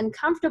 scary,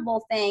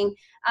 uncomfortable thing,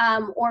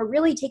 or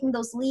really taking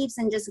those leaps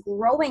and just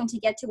growing to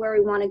get to where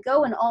we want to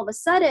go, and all of a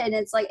sudden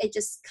it's like it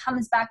just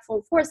comes back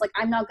full force, like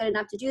I'm not good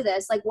enough to do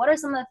this. Like what are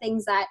some of the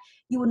things that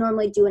you would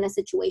normally do in a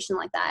situation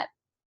like that?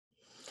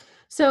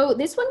 So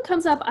this one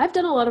comes up. I've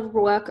done a lot of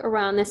work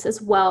around this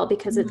as well,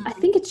 because I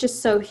think it's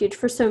just so huge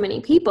for so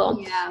many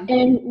people. Yeah.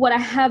 And what I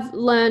have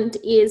learned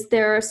is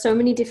there are so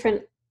many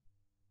different,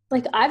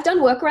 like I've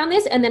done work around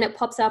this and then it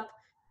pops up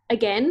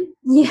again.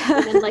 Yeah.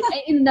 And then like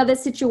in another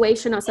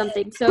situation or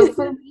something. So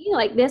for me,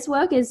 like this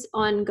work is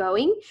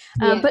ongoing.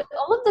 But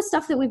all of the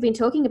stuff that we've been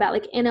talking about,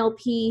 like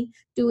NLP,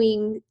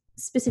 doing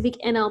specific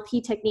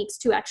NLP techniques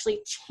to actually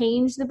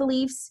change the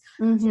beliefs,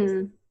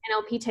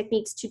 NLP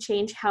techniques to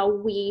change how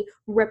we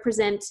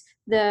represent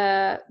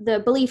the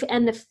belief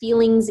and the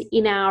feelings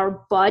in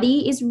our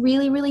body is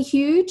really, really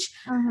huge.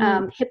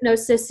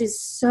 Hypnosis is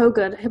so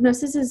good.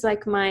 Hypnosis is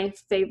like my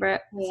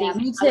favorite thing.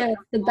 Me too.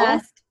 The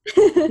best.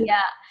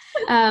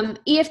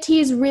 EFT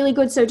is really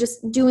good. So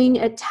just doing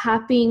a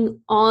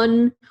tapping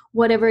on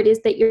whatever it is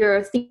that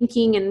you're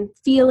thinking and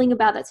feeling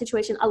about that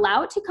situation,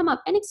 allow it to come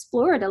up and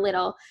explore it a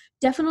little.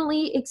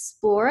 Definitely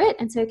explore it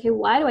and say, okay,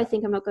 why do I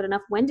think I'm not good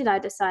enough? When did I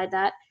decide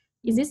that?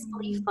 Is this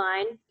belief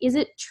mine? Is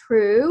it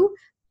true?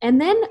 And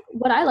then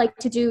what I like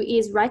to do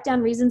is write down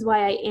reasons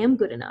why I am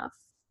good enough.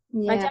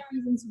 Write down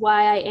reasons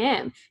why I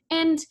am.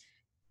 And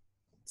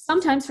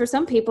sometimes for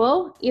some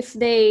people,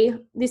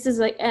 this is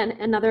like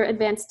another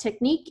advanced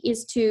technique,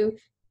 is to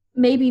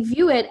maybe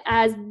view it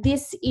as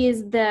this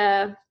is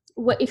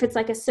if it's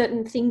like a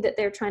certain thing that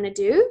they're trying to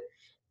do,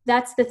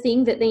 that's the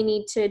thing that they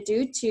need to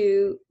do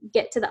to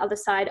get to the other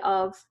side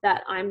of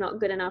that I'm not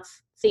good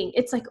enough thing.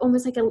 It's like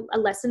almost like a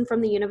lesson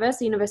from the universe.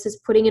 The universe is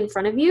putting in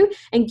front of you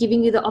and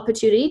giving you the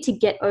opportunity to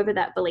get over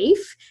that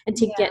belief and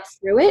to get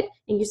through it.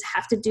 And you just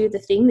have to do the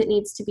thing that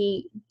needs to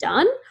be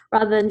done,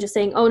 rather than just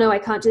saying, oh no, I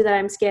can't do that,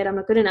 I'm scared, I'm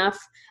not good enough.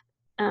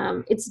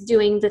 It's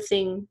doing the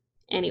thing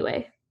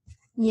anyway.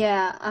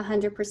 Yeah,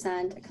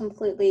 100%. I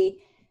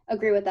completely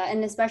agree with that.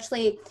 And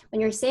especially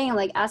when you're saying,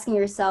 like, asking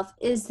yourself,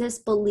 is this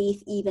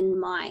belief even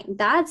mine?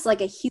 That's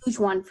like a huge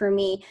one for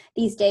me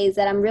these days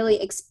that I'm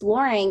really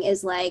exploring,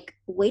 is like,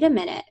 wait a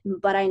minute,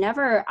 but I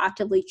never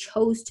actively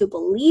chose to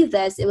believe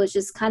this. It was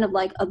just kind of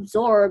like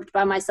absorbed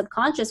by my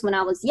subconscious when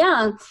I was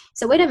young.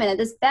 So wait a minute,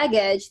 this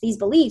baggage, these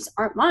beliefs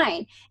aren't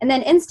mine. And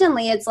then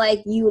instantly it's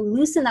like you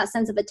loosen that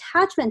sense of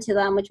attachment to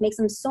them, which makes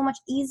them so much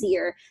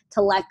easier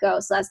to let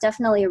go. So that's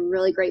definitely a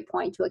really great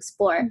point to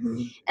explore.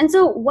 Mm-hmm. And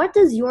so what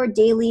does your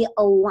daily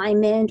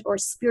alignment or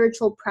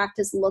spiritual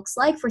practice looks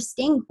like for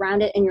staying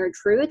grounded in your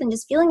truth and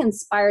just feeling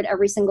inspired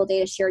every single day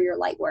to share your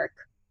light work?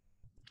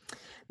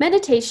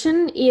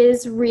 Meditation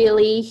is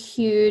really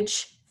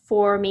huge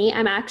for me.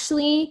 I'm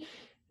actually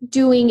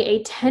doing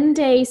a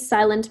 10-day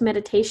silent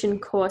meditation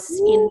course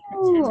in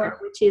September,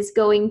 which is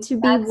going to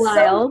be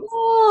wild. So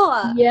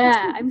cool.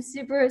 Yeah, I'm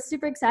super,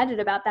 super excited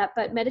about that.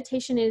 But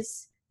meditation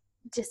is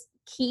just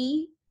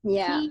key.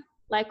 Yeah. Key,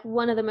 like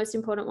one of the most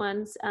important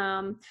ones.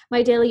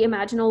 My daily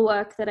imaginal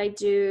work that I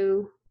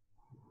do,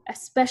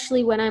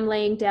 especially when I'm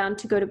laying down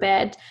to go to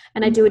bed,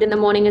 and I do it in the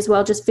morning as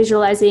well, just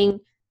visualizing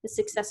the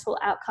successful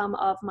outcome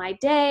of my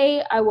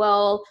day. I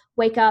will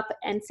wake up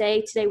and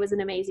say, today was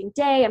an amazing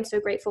day. I'm so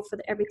grateful for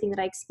everything that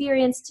I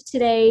experienced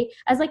today,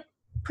 as like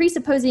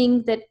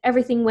presupposing that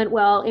everything went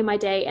well in my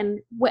day. And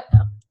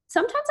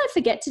sometimes I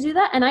forget to do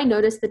that. And I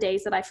notice the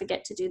days that I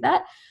forget to do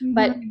that. Mm-hmm.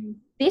 But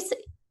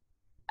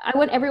I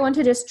want everyone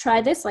to just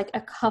try this like a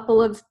couple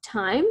of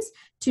times,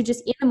 to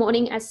just in the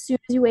morning, as soon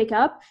as you wake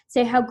up,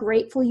 say how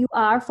grateful you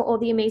are for all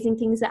the amazing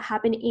things that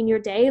happen in your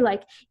day.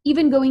 Like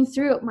even going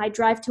through it, my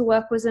drive to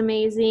work was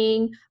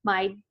amazing,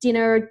 my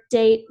dinner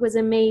date was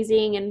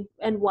amazing,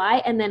 and why,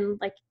 and then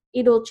like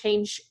it'll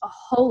change a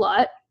whole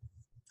lot.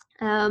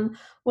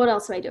 What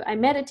else do? I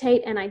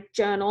meditate and I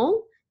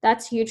journal.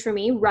 That's huge for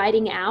me.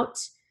 Writing out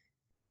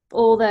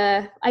all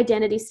the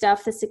identity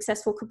stuff, the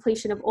successful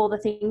completion of all the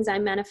things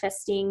I'm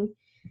manifesting.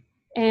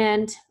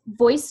 And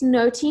voice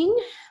noting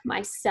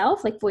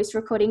myself, like voice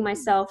recording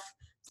myself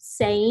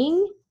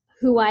saying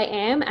who I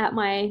am at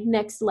my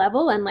next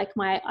level, and like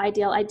my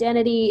ideal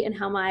identity and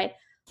how my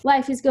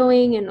life is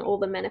going and all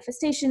the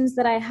manifestations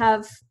that I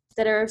have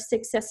that are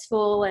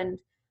successful. And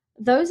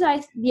those are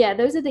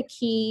the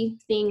key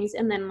things.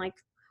 And then like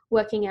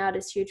working out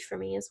is huge for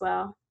me as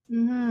well.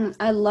 Mm-hmm.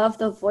 I love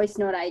the voice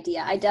note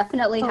idea. I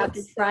definitely have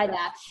to try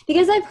that,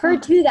 because I've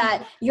heard too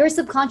that your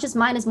subconscious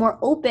mind is more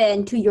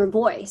open to your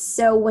voice.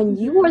 So when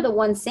you are the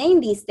one saying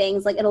these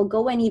things, like it'll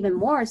go in even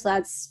more. So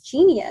that's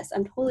genius.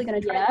 I'm totally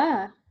going to try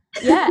that.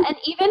 Yeah. And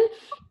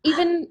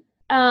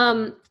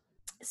even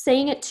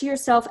saying it to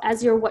yourself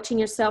as you're watching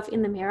yourself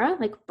in the mirror,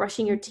 like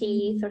brushing your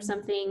teeth or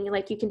something,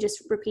 like you can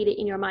just repeat it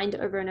in your mind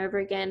over and over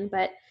again.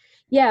 But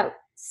yeah,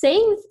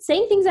 saying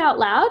things out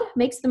loud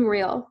makes them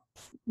real.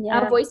 Yeah.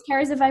 Our voice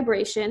carries a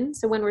vibration.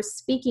 So when we're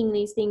speaking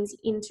these things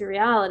into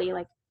reality,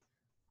 like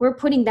we're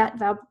putting that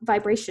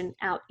vibration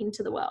out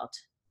into the world.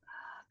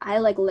 I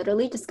like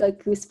literally just got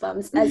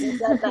goosebumps as you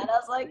said that. I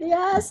was like,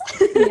 yes.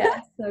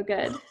 Yeah, so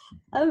good.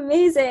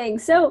 Amazing.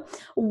 So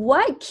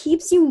what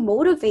keeps you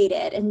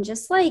motivated? And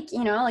just like,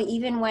 like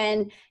even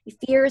when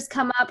fears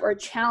come up or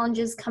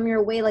challenges come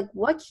your way, like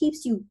what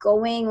keeps you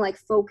going, like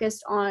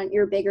focused on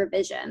your bigger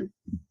vision?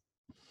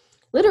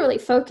 Literally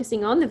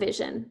focusing on the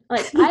vision.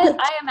 Like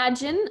I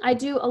imagine, I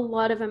do a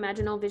lot of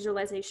imaginal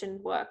visualization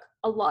work,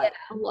 a lot,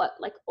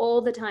 like all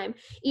the time.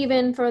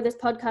 Even for this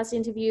podcast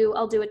interview,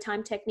 I'll do a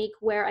time technique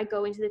where I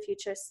go into the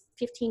future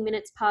 15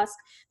 minutes past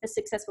the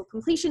successful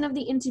completion of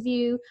the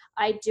interview.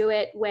 I do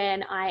it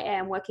when I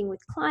am working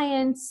with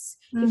clients.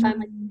 Mm-hmm. If I'm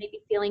like maybe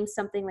feeling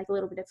something like a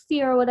little bit of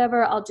fear or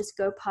whatever, I'll just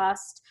go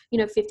past,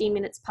 15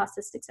 minutes past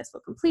the successful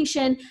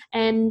completion.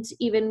 And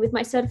even with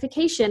my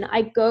certification,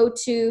 I go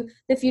to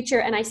the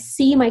future and I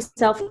see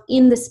myself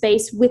in the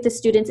space with the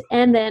students.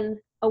 And then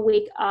a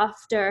week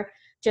after,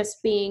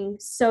 just being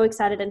so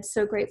excited and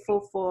so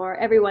grateful for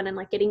everyone, and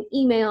like getting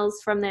emails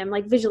from them,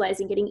 like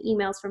visualizing, getting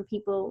emails from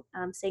people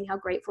saying how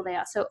grateful they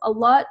are. So a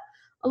lot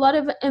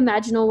of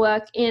imaginal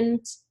work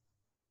and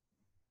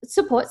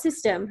support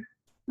system.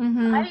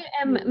 Mm-hmm. I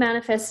am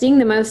manifesting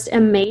the most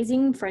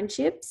amazing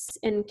friendships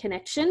and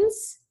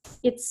connections.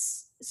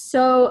 It's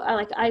so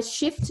I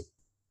shift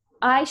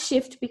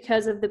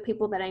because of the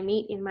people that I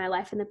meet in my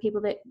life and the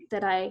people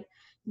that I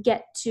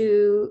get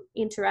to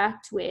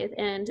interact with,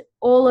 and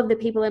all of the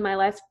people in my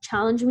life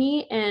challenge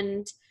me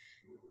and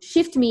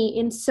shift me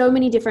in so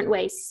many different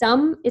ways.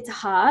 Some it's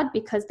hard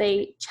because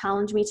they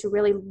challenge me to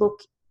really look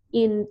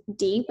in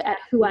deep at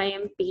who I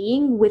am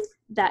being with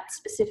that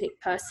specific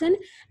person,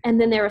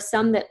 and then there are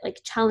some that like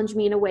challenge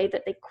me in a way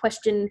that they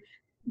question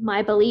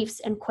my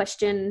beliefs and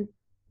question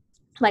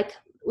like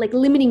like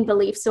limiting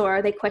beliefs,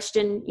 or they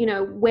question,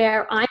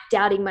 where I'm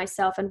doubting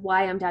myself and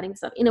why I'm doubting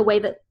myself in a way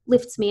that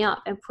lifts me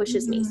up and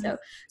pushes me. So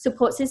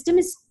support system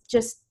is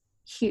just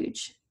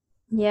huge.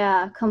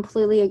 Yeah,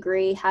 completely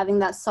agree. Having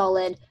that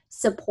solid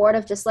support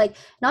of just like,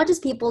 not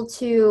just people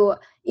to,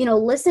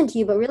 listen to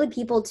you, but really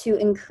people to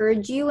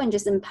encourage you and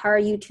just empower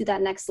you to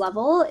that next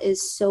level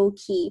is so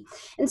key.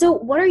 And so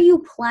what are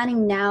you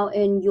planning now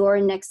in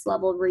your next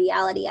level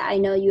reality? I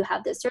know you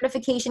have this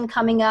certification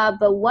coming up,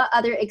 but what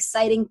other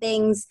exciting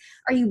things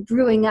are you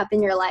brewing up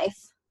in your life?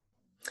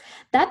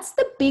 That's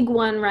the big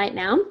one right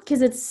now,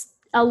 because it's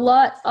a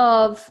lot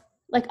of,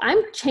 like,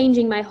 I'm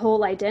changing my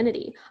whole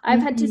identity.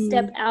 I've had to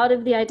step out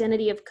of the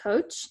identity of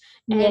coach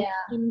and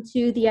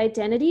into the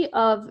identity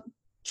of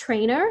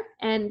trainer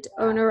and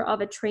owner of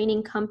a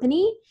training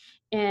company.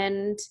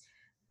 And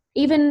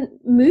even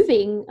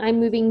I'm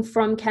moving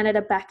from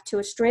Canada back to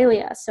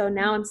Australia. So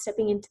now I'm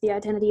stepping into the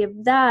identity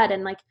of that.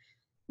 And like,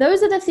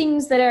 those are the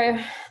things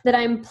that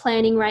I'm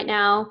planning right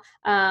now.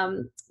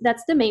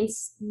 That's the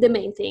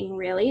main thing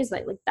really, is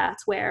like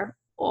that's where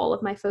all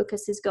of my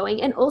focus is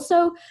going. And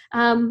also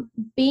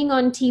being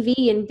on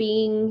TV and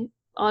being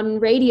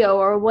on radio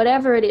or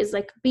whatever it is,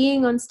 like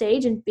being on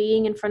stage and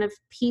being in front of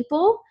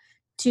people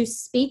to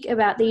speak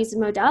about these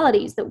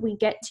modalities that we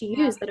get to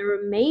use that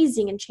are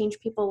amazing and change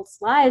people's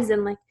lives,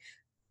 and like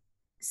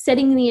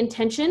setting the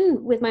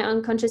intention with my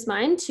unconscious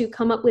mind to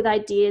come up with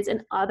ideas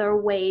and other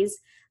ways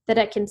that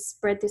I can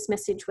spread this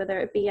message, whether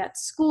it be at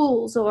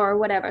schools or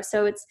whatever.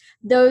 So it's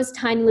those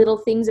tiny little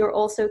things are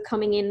also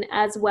coming in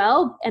as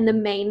well. And the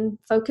main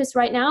focus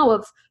right now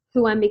of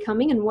who I'm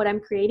becoming and what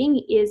I'm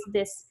creating is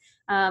this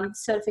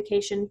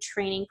certification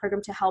training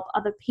program to help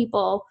other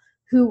people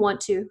who want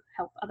to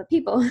help other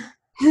people.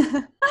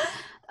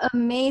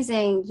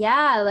 Amazing.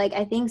 Yeah, like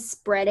I think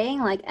spreading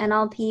like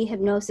NLP,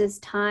 hypnosis,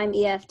 time,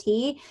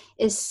 EFT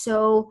is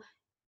so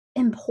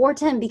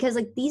important, because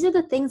like these are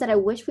the things that I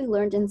wish we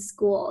learned in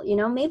school,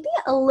 maybe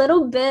a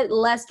little bit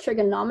less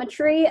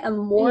trigonometry and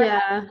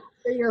more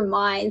for your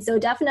mind. So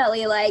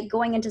definitely like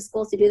going into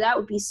schools to do that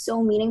would be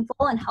so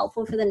meaningful and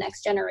helpful for the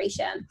next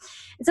generation.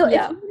 And so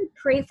if you were to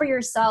pray for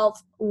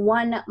yourself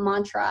one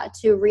mantra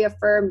to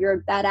reaffirm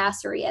your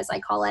badassery, as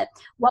I call it,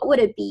 what would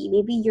it be?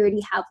 Maybe you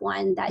already have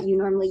one that you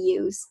normally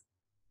use.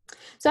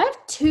 So I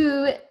have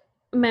two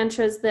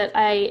mantras that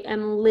I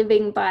am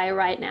living by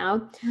right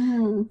now.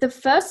 The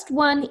first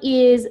one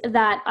is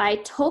that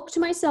I talk to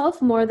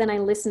myself more than I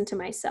listen to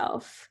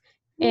myself.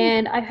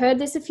 And I heard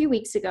this a few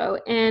weeks ago,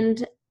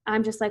 and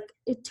I'm just like,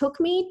 it took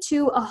me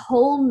to a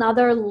whole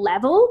nother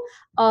level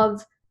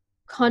of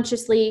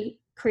consciously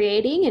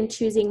creating and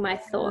choosing my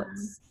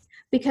thoughts.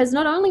 Because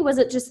not only was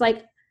it just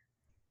like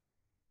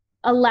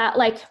a lot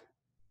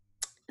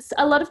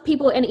of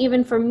people, and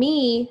even for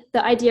me,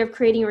 the idea of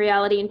creating a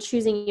reality and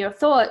choosing your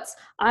thoughts,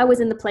 I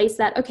was in the place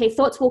that, okay,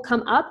 thoughts will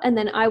come up and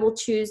then I will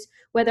choose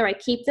whether I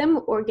keep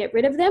them or get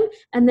rid of them.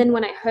 And then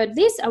when I heard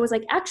this, I was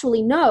like,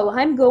 actually, no,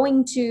 I'm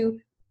going to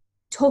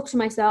talk to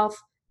myself,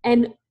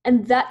 and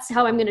that's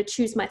how I'm going to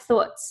choose my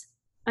thoughts.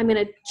 I'm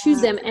going to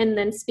choose them and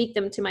then speak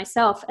them to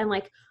myself, and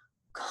like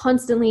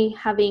constantly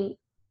having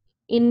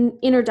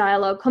inner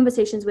dialogue,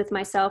 conversations with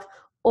myself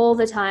all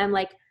the time,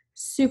 like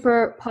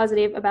super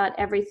positive about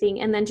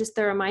everything. And then just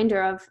the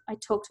reminder of, I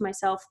talk to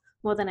myself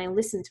more than I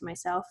listen to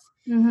myself.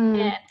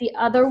 And the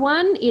other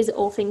one is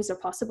all things are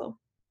possible.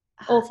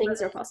 All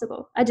things are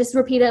possible. I just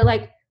repeat it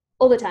like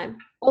all the time.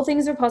 All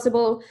things are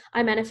possible.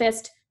 I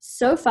manifest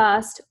so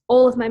fast.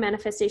 All of my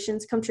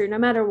manifestations come true no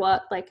matter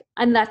what. Like,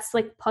 and that's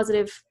like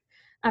positive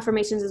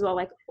affirmations as well,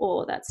 like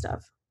all of that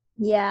stuff.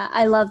 Yeah,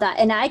 I love that.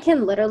 And I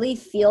can literally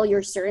feel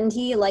your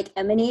certainty like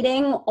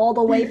emanating all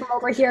the way from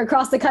over here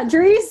across the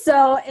country.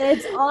 So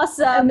it's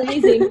awesome.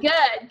 Amazing.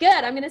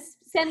 Good. I'm going to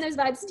send those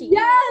vibes to you.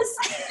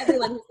 Yes.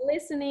 Everyone who's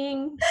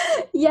listening.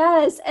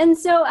 Yes. And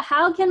so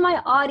how can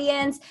my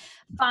audience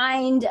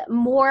find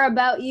more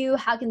about you?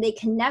 How can they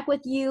connect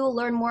with you,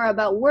 learn more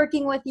about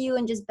working with you,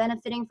 and just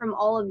benefiting from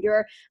all of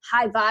your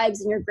high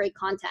vibes and your great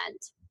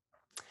content?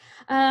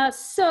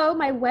 So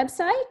my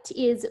website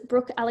is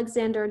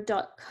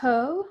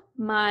brookealexander.co.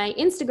 My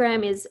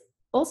Instagram is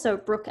also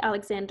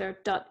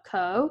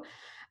brookealexander.co.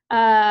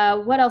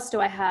 What else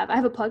do I have? I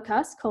have a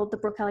podcast called The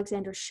Brooke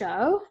Alexander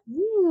Show.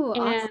 Ooh,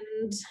 and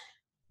awesome.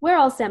 Where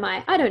else am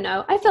I? I don't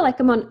know. I feel like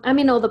I'm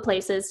in all the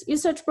places. You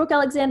search Brooke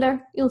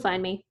Alexander, you'll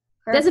find me.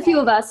 Perfect. There's a few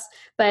of us,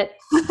 but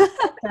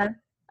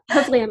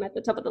hopefully I'm at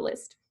the top of the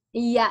list.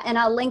 Yeah, and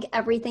I'll link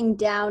everything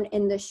down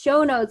in the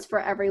show notes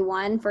for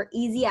everyone for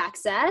easy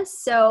access.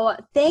 So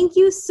thank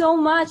you so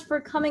much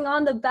for coming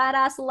on the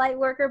Badass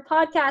Lightworker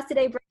podcast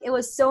today, Brooke. It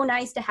was so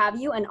nice to have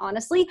you. And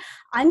honestly,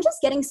 I'm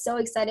just getting so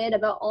excited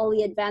about all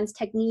the advanced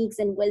techniques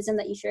and wisdom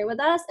that you share with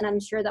us. And I'm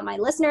sure that my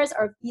listeners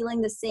are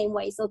feeling the same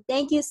way. So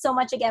thank you so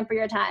much again for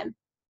your time.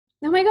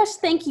 Oh my gosh,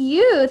 thank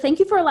you. Thank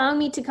you for allowing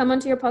me to come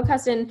onto your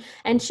podcast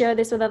and share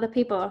this with other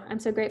people. I'm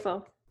so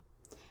grateful.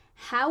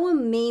 How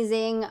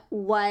amazing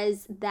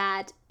was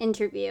that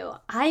interview.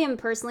 I am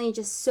personally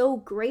just so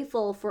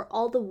grateful for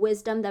all the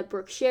wisdom that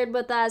Brooke shared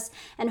with us,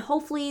 and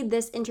hopefully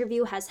this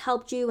interview has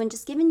helped you and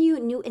just given you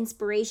new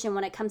inspiration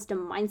when it comes to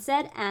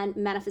mindset and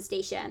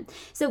manifestation.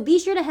 So be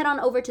sure to head on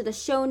over to the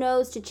show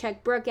notes to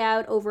check Brooke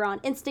out over on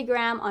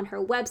Instagram, on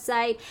her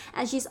website,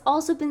 and she's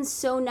also been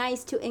so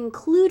nice to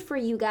include for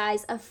you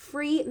guys a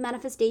free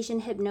manifestation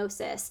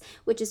hypnosis,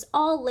 which is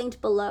all linked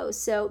below.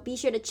 So be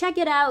sure to check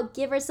it out,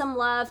 give her some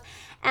love,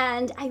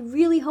 and I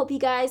really hope you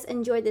guys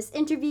enjoyed this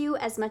interview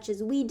as much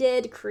as we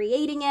did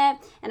creating it,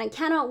 and I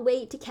cannot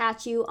wait to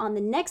catch you on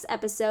the next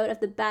episode of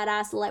the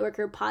Badass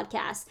Lightworker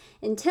podcast.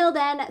 Until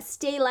then,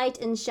 stay light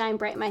and shine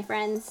bright, my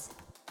friends.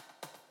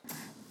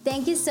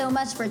 Thank you so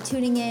much for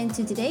tuning in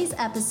to today's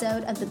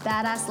episode of the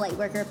Badass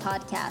Lightworker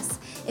podcast.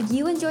 If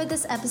you enjoyed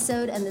this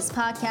episode and this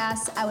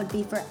podcast, I would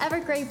be forever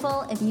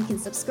grateful if you can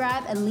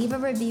subscribe and leave a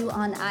review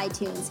on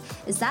iTunes,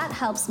 as that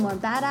helps more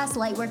badass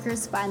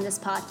lightworkers find this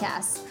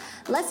podcast.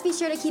 Let's be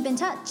sure to keep in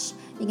touch.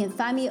 You can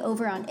find me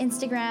over on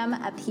Instagram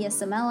at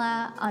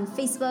psamela, on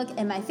Facebook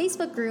in my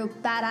Facebook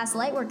group, Badass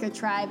Lightworker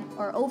Tribe,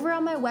 or over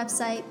on my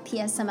website,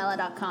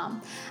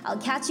 psamela.com. I'll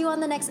catch you on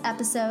the next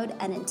episode,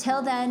 and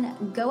until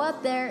then, go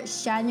out there,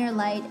 shine your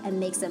light, and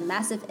make some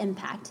massive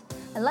impact.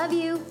 I love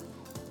you.